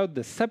throw out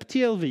the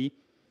sub-TLV,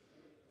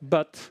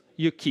 but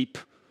you keep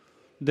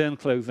the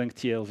enclosing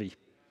TLV.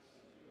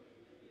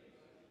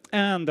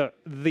 And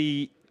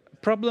the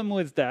problem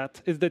with that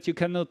is that you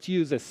cannot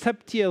use a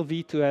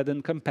sub-TLV to add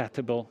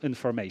incompatible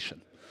information.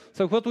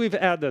 So what we've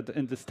added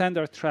in the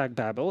standard track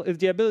Babel is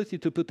the ability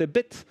to put a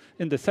bit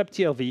in the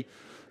sub-TLV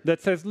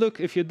that says,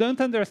 look, if you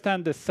don't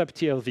understand this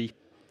sub-TLV,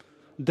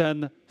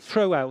 then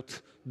throw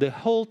out the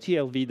whole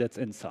TLV that's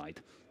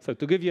inside. So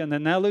to give you an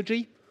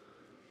analogy,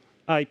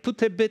 I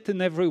put a bit in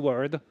every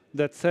word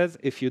that says,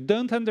 if you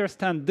don't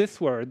understand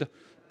this word,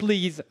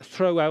 please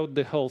throw out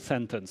the whole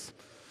sentence,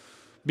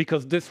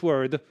 because this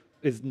word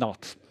is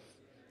not.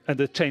 And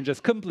it changes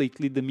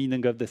completely the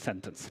meaning of the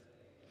sentence.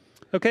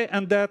 Okay,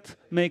 and that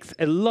makes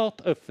a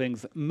lot of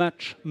things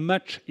much,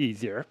 much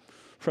easier.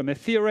 From a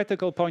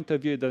theoretical point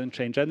of view, it doesn't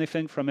change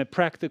anything. From a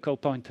practical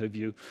point of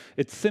view,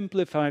 it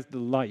simplifies the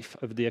life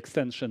of the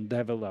extension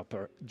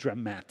developer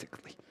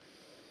dramatically.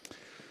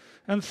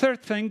 And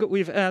third thing,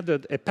 we've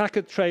added a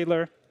packet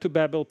trailer to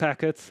Babel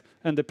packets,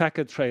 and the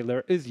packet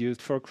trailer is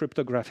used for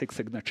cryptographic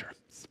signatures.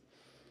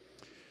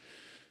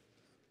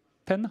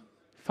 10,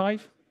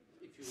 5,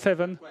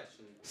 7,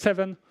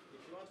 7.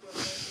 If you want to have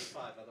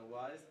 5,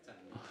 otherwise 10.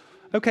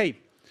 Okay,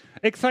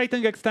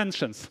 exciting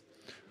extensions.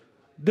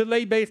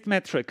 Delay-based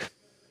metric.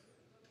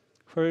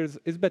 Where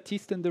is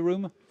Baptiste in the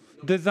room?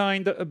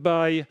 Designed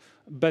by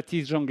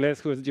Baptiste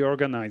Jonglès, who is the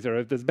organizer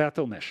of this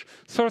battle mesh.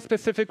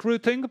 Source-specific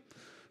routing,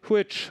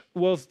 which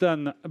was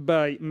done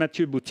by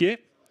Mathieu Boutier.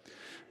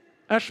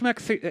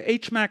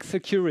 HMAC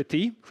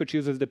security, which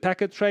uses the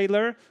packet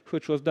trailer,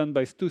 which was done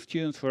by two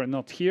students who are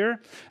not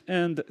here.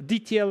 And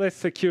DTLS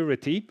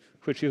security,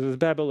 which uses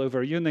Babel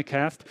over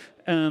unicast.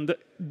 And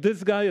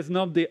this guy is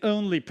not the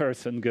only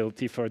person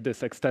guilty for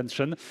this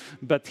extension,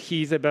 but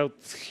he's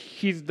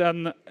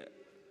done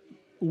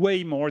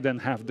way more than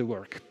half the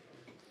work.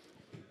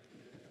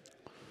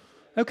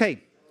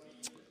 Okay,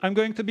 I'm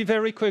going to be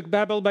very quick.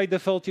 Babel by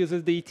default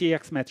uses the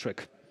ETX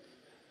metric.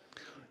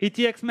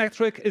 ETX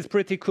metric is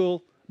pretty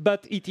cool,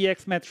 but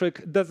ETX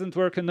metric doesn't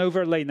work in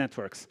overlay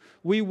networks.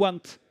 We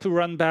want to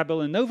run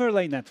Babel in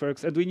overlay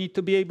networks, and we need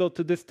to be able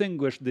to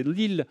distinguish the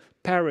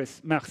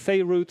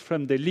Lille-Paris-Marseille route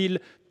from the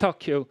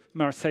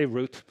Lille-Tokyo-Marseille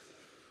route.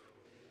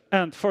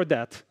 And for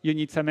that, you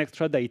need some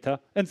extra data.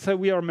 And so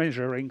we are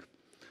measuring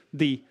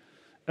the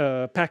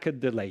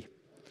packet delay.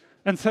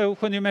 And so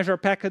when you measure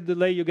packet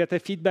delay, you get a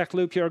feedback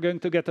loop. You're going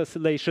to get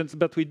oscillations,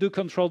 but we do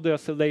control the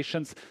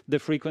oscillations. The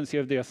frequency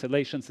of the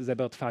oscillations is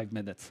about 5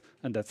 minutes,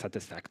 and that's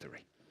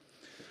satisfactory.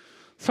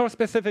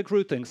 Source-specific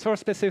routing.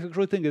 Source-specific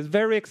routing is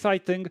very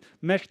exciting.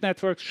 Mesh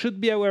networks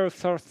should be aware of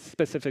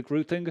source-specific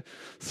routing.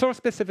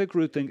 Source-specific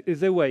routing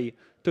is a way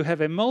to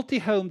have a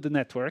multi-homed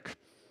network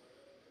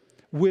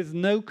with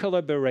no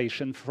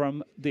collaboration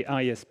from the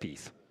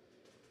ISPs.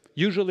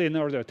 Usually, in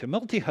order to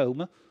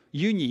multi-home,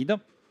 you need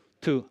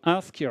to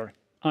ask your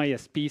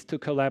ISPs to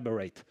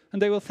collaborate.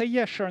 And they will say,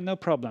 yeah, sure, no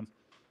problem.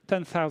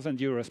 10,000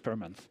 euros per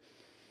month.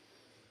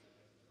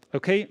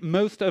 Okay,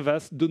 most of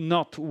us do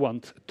not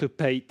want to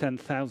pay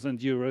 10,000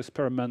 euros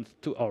per month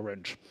to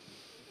Orange.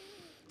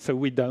 So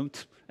we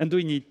don't. And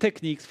we need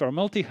techniques for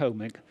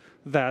multi-homing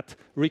that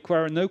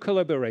require no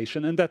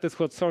collaboration. And that is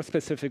what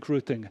source-specific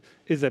routing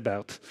is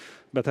about.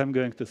 But I'm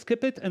going to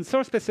skip it. And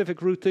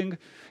source-specific routing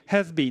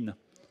has been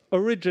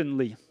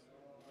originally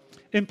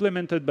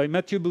implemented by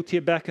Mathieu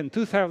Boutier back in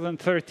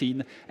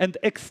 2013 and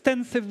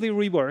extensively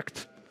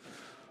reworked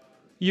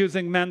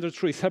using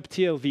mandatory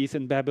sub-TLVs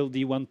in Babel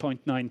D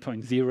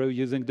 1.9.0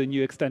 using the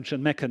new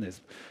extension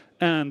mechanism.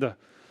 And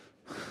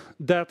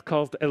that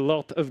caused a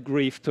lot of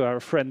grief to our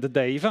friend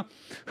Dave,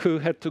 who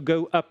had to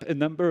go up a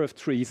number of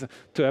trees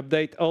to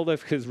update all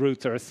of his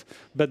routers.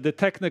 But the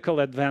technical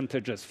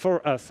advantages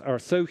for us are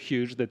so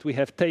huge that we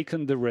have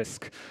taken the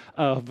risk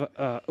of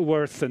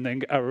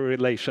worsening our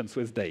relations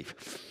with Dave.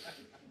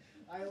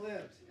 I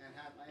lived and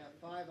I have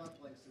 5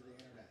 uplinks to the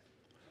internet.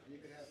 You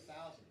could have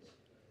thousands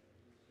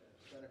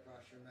spread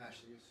across your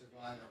mesh so you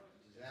survive a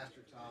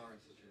disaster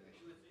tolerant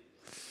situation.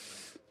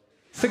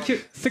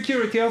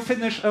 Security, I'll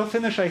finish.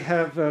 I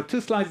have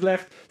 2 slides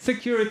left.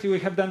 Security, we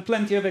have done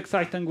plenty of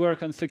exciting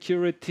work on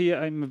security.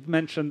 I've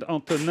mentioned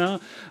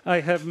Antonin. I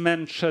have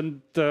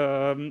mentioned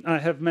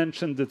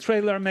the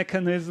trailer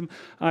mechanism.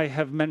 I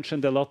have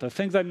mentioned a lot of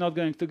things. I'm not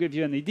going to give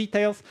you any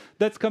details.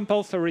 That's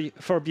compulsory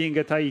for being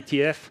at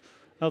IETF.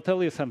 I'll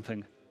tell you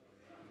something.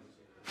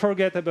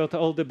 Forget about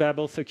all the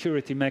Babel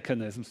security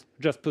mechanisms.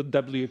 Just put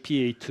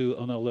WPA2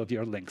 on all of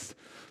your links.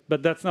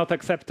 But that's not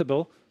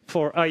acceptable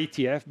for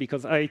IETF,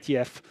 because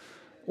IETF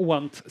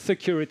want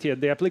security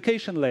at the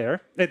application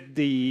layer, at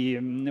the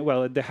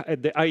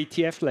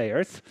IETF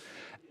layers.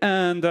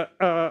 And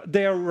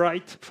they are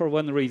right for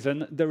one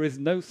reason. There is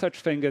no such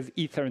thing as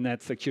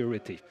Ethernet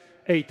security.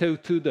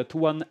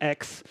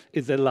 802.1x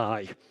is a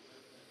lie.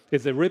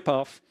 It's a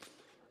ripoff.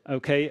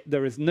 Okay,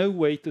 there is no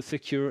way to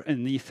secure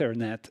an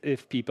Ethernet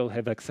if people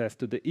have access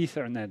to the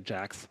Ethernet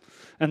jacks,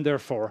 and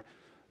therefore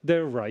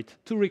they're right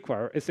to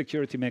require a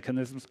security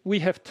mechanism. We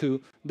have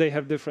 2. They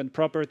have different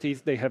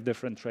properties. They have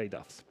different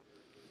trade-offs.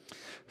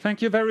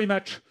 Thank you very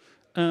much.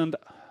 And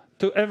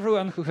to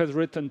everyone who has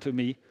written to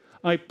me,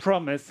 I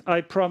promise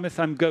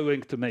I'm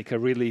going to make a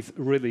release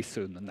really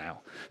soon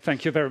now.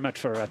 Thank you very much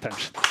for your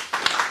attention.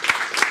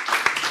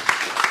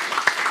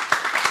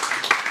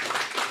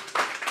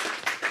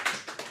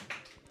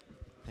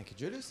 Thank you,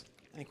 Julius.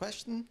 Any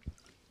question?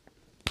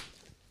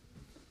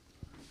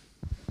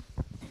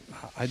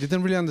 I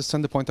didn't really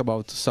understand the point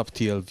about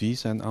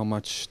sub-TLVs and how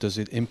much does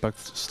it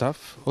impact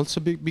stuff. Also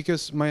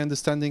because my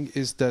understanding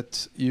is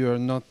that you are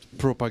not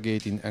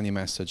propagating any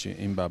message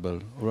in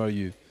Babel, or are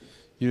you?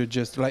 You're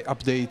just like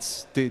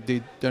updates,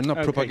 they're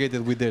not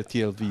propagated with their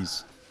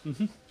TLVs.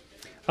 Mm-hmm.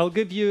 I'll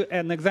give you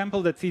an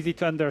example that's easy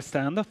to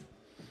understand.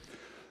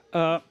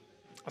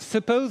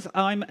 Suppose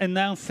I'm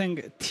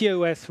announcing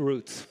TOS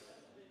routes.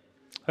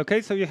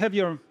 Okay, so you have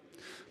your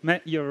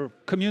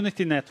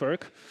community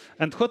network,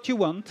 and what you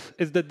want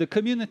is that the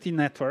community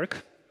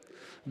network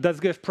does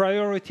give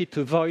priority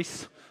to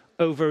voice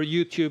over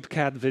YouTube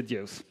cat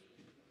videos.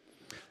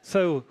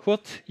 So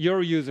what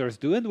your users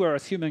do, and we're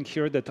assuming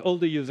here that all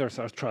the users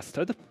are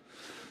trusted,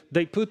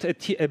 they put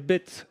a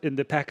bit in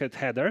the packet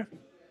header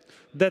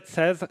that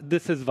says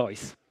this is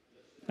voice.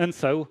 And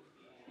so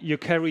you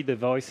carry the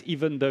voice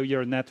even though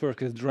your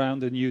network is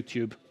drowned in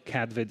YouTube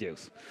cat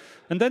videos.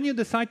 And then you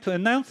decide to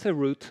announce a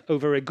route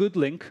over a good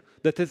link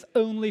that is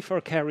only for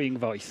carrying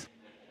voice.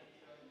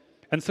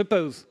 And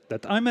suppose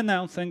that I'm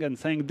announcing and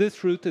saying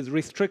this route is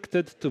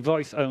restricted to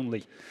voice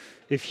only.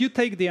 If you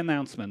take the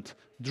announcement,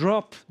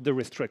 drop the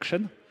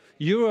restriction,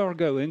 you are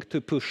going to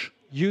push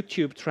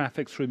YouTube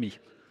traffic through me.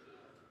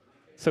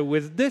 So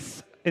with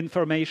this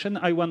information,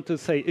 I want to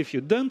say, if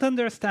you don't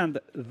understand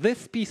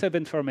this piece of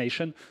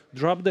information,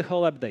 drop the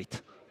whole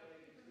update.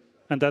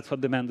 And that's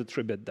what the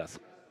mandatory bit does.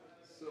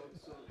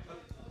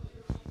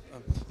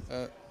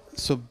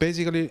 So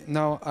basically,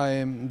 now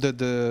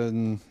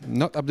the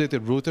not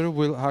updated router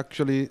will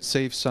actually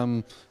save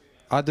some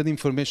added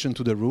information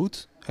to the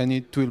route, and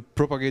it will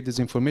propagate this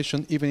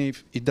information even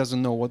if it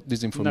doesn't know what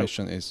this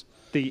information is.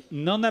 The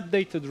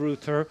non-updated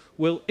router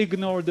will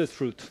ignore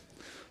this route.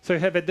 So you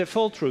have a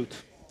default route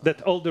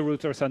that all the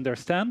routers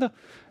understand,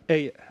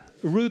 a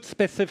route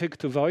specific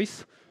to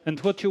voice, and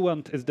what you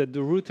want is that the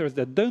routers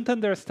that don't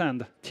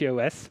understand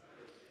TOS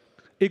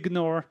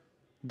ignore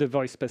the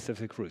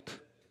voice-specific route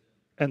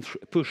and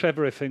push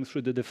everything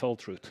through the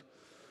default route.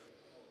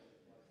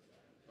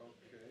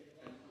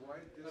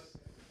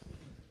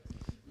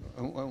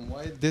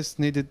 Why this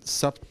needed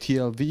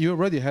sub-TLV? You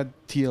already had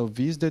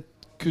TLVs that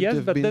could have been...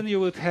 Yes, but then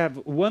you would have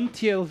one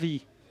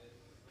TLV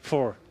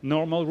for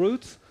normal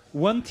routes,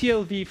 one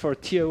TLV for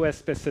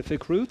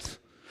TOS-specific routes,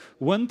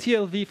 one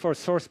TLV for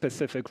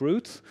source-specific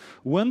routes,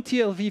 one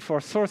TLV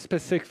for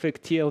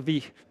source-specific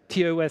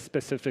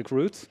TOS-specific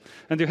routes,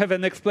 and you have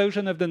an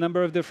explosion of the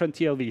number of different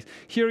TLVs.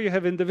 Here you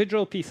have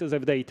individual pieces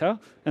of data,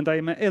 and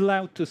I'm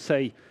allowed to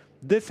say,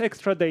 this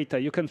extra data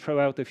you can throw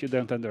out if you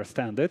don't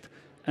understand it,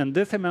 and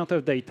this amount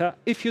of data,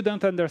 if you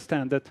don't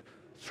understand it,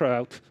 throw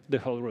out the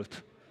whole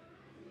route.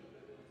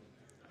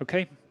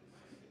 OK?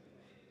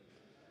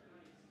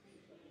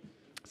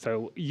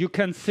 So you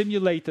can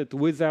simulate it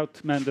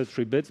without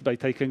mandatory bits by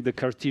taking the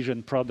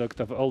Cartesian product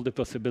of all the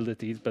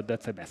possibilities, but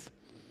that's a mess.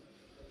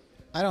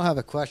 I don't have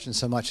a question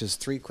so much as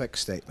 3 quick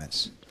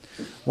statements.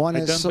 One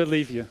is... I don't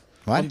believe you.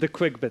 What? On the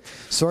quick bit.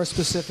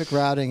 Source-specific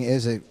routing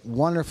is a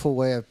wonderful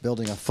way of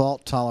building a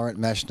fault-tolerant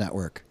mesh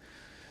network.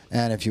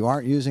 And if you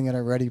aren't using it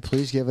already,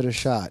 please give it a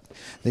shot.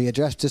 The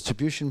address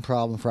distribution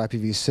problem for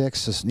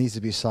IPv6 needs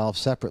to be solved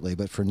separately,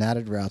 but for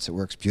NATed routes, it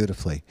works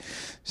beautifully.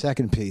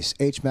 Second piece,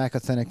 HMAC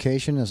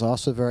authentication is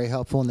also very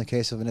helpful in the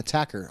case of an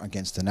attacker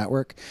against the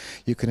network.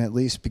 You can at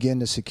least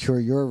begin to secure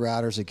your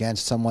routers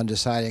against someone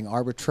deciding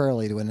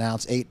arbitrarily to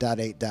announce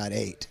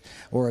 8.8.8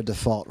 or a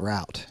default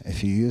route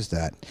if you use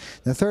that.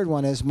 The third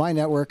one is my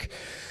network.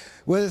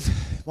 With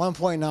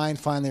 1.9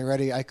 finally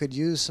ready, I could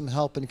use some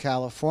help in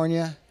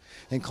California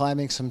and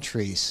climbing some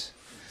trees.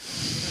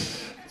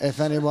 If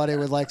anybody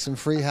would like some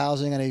free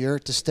housing and a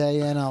yurt to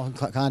stay in,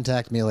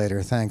 contact me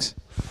later. Thanks.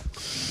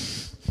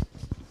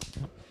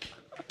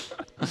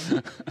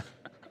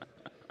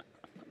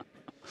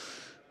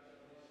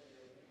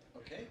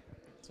 Okay.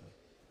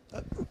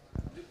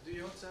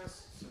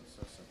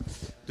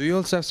 Do you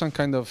also have some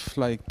kind of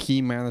like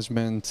key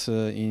management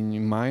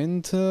in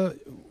mind to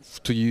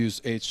use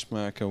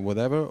HMAC or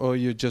whatever, or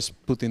you just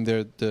put in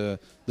there the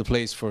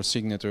place for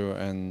signature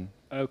and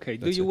Okay,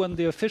 do that's you it? want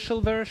the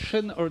official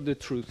version or the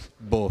truth?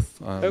 Both?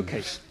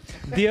 Okay.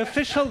 The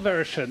official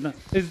version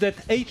is that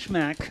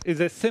HMAC is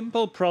a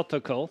simple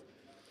protocol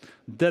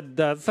that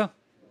does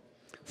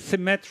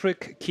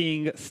symmetric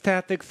keying,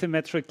 static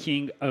symmetric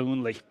keying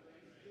only.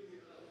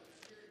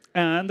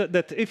 And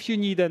that if you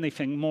need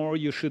anything more,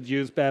 you should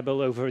use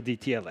Babel over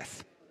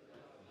DTLS.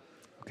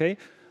 Okay?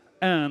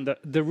 And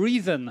the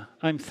reason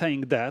I'm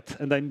saying that,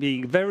 and I'm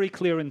being very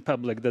clear in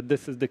public that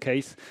this is the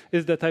case,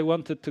 is that I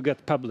wanted to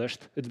get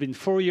published. It's been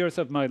 4 years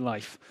of my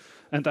life,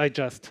 and I'm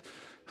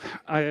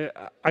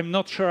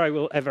not sure I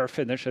will ever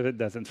finish if it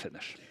doesn't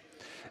finish.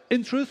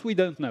 In truth, we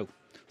don't know.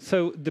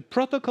 So the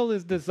protocol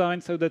is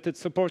designed so that it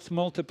supports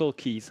multiple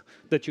keys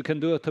that you can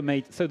do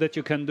so that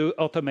you can do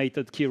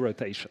automated key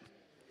rotation.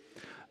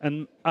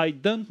 And I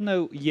don't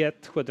know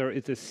yet whether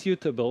it is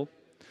suitable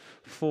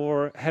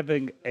for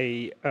having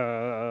a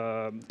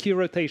key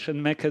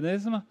rotation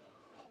mechanism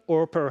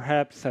or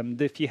perhaps some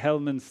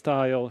Diffie-Hellman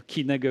style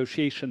key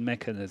negotiation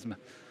mechanism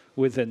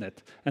within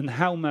it. And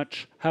how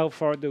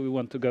far do we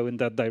want to go in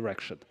that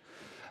direction?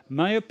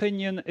 My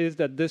opinion is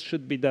that this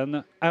should be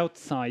done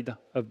outside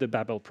of the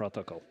Babel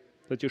protocol,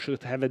 that you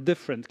should have a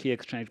different key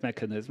exchange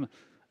mechanism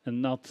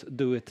and not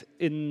do it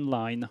in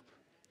line,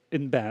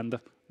 in band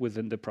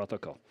within the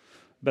protocol.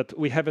 But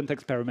we haven't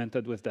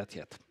experimented with that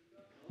yet.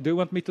 Do you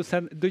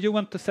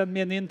want to send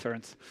me any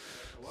interns?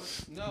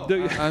 No.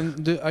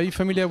 Are you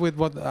familiar with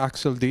what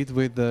Axel did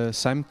with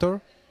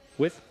Samtor?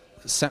 With?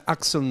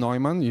 Axel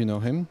Neumann, you know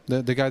him,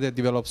 the guy that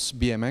develops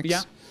BMX.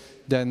 Yeah.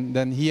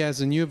 Then he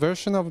has a new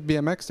version of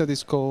BMX that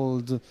is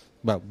called,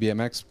 well,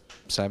 BMX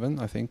 7,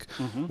 I think,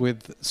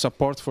 with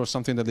support for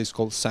something that is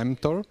called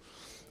Samtor,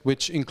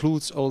 which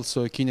includes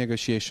also a key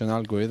negotiation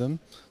algorithm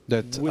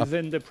that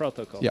within the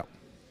protocol. Yeah.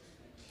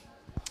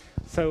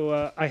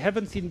 So I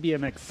haven't seen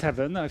BMX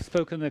 7. I've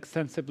spoken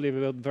extensively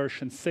about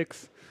version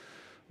 6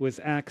 with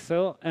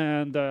Axel,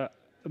 and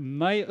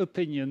my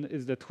opinion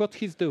is that what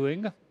he's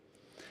doing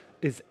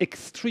is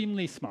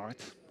extremely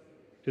smart.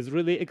 Is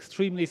really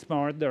extremely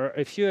smart. There are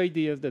a few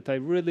ideas that I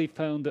really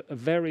found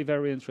very,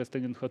 very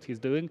interesting in what he's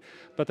doing,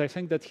 but I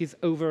think that he's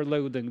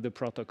overloading the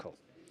protocol.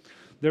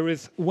 There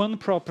is one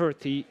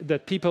property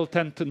that people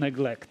tend to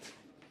neglect,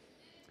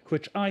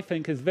 which I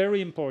think is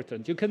very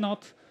important. You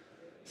cannot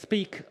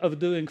speak of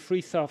doing free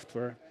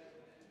software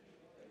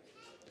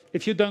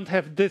if you don't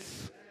have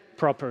this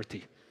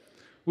property.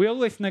 We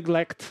always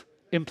neglect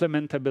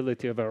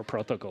implementability of our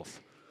protocols.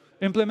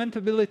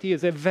 Implementability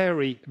is a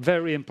very,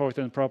 very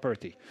important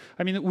property.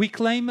 I mean, we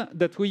claim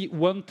that we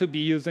want to be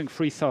using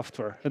free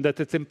software and that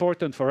it's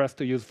important for us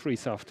to use free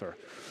software.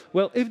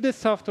 Well, if this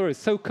software is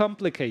so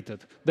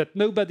complicated that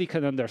nobody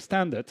can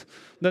understand it,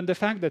 then the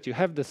fact that you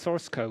have the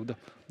source code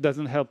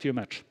doesn't help you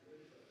much.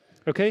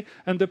 Okay?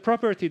 And the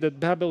property that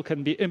Babel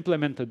can be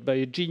implemented by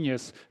a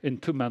genius in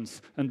 2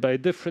 months, and by a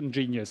different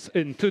genius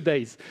in 2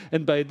 days,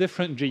 and by a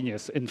different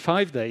genius in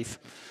 5 days,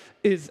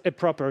 is a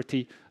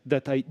property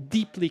that I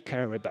deeply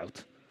care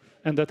about,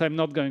 and that I'm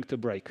not going to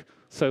break.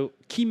 So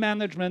key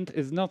management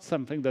is not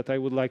something that I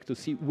would like to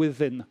see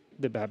within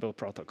the Babel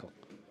protocol.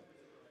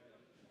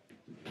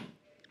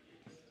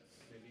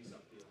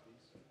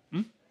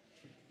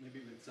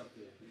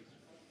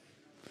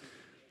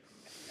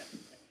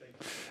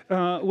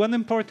 One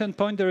important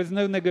point, there is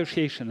no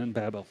negotiation in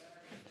Babel.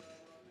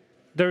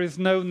 There is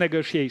no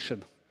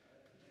negotiation.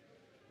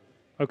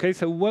 Okay,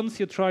 so once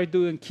you try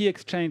doing key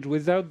exchange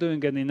without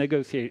doing any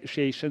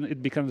negotiation,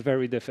 it becomes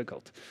very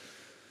difficult.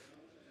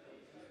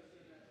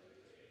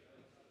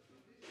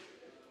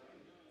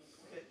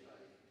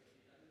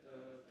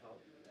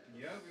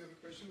 Yeah, we have a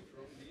question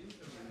from the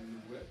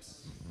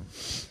webs.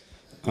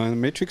 In the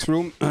Matrix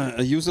room,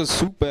 a user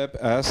Subab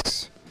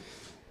asks,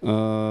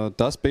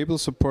 does Babel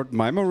support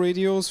MIMO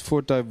radios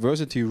for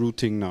diversity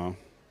routing now?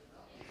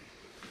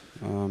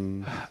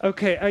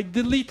 Okay, I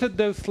deleted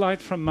those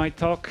slides from my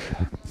talk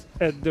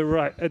at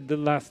the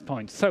last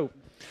point. So,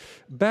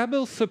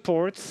 Babel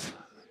supports.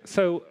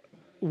 So,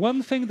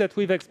 one thing that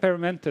we've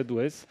experimented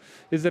with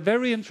is a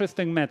very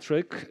interesting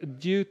metric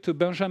due to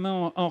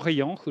Benjamin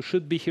Henrion, who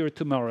should be here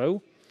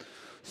tomorrow.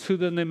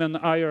 Pseudonym in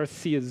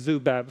IRC is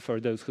Zubab,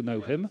 for those who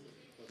know him.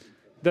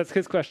 That's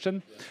his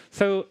question.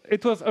 So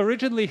it was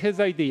originally his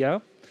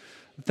idea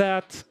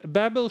that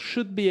Babel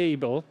should be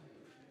able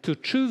to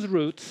choose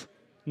routes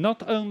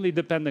not only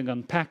depending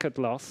on packet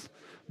loss,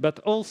 but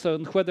also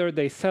on whether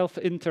they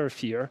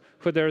self-interfere,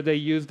 whether they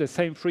use the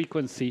same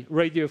frequency,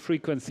 radio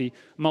frequency,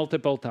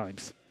 multiple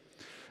times.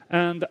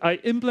 And I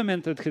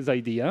implemented his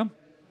idea,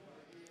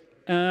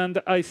 and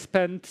I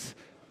spent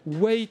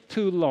way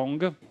too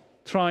long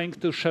trying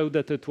to show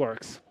that it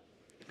works.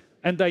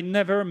 And I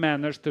never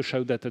managed to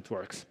show that it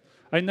works.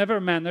 I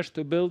never managed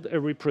to build a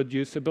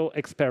reproducible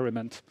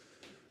experiment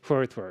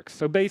for it works.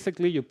 So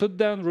basically, you put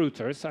down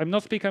routers. I'm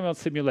not speaking about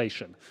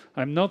simulation.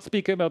 I'm not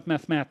speaking about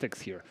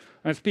mathematics here.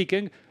 I'm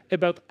speaking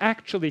about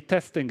actually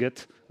testing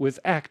it with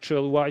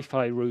actual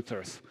Wi-Fi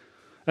routers.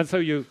 And so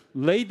you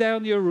lay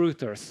down your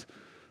routers,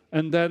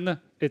 and then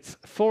it's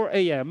 4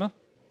 a.m.,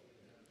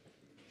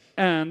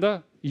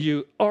 and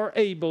you are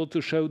able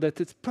to show that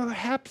it's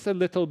perhaps a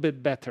little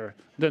bit better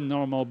than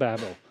normal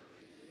Babel.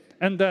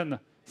 And then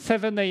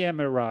 7 a.m.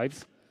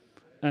 arrives,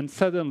 and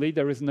suddenly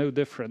there is no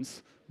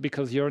difference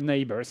because your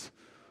neighbors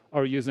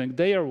are using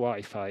their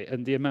Wi-Fi,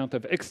 and the amount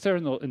of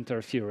external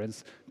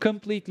interference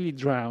completely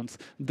drowns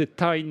the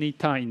tiny,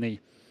 tiny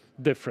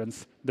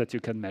difference that you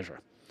can measure.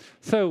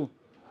 So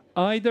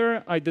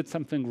either I did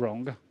something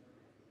wrong,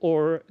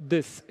 or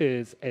this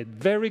is a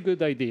very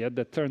good idea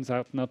that turns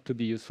out not to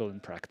be useful in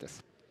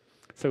practice.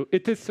 So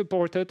it is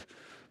supported,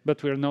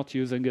 but we're not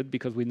using it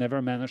because we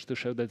never managed to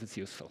show that it's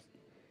useful.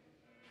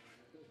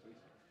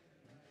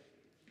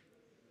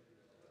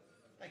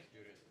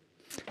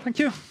 Thank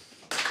you.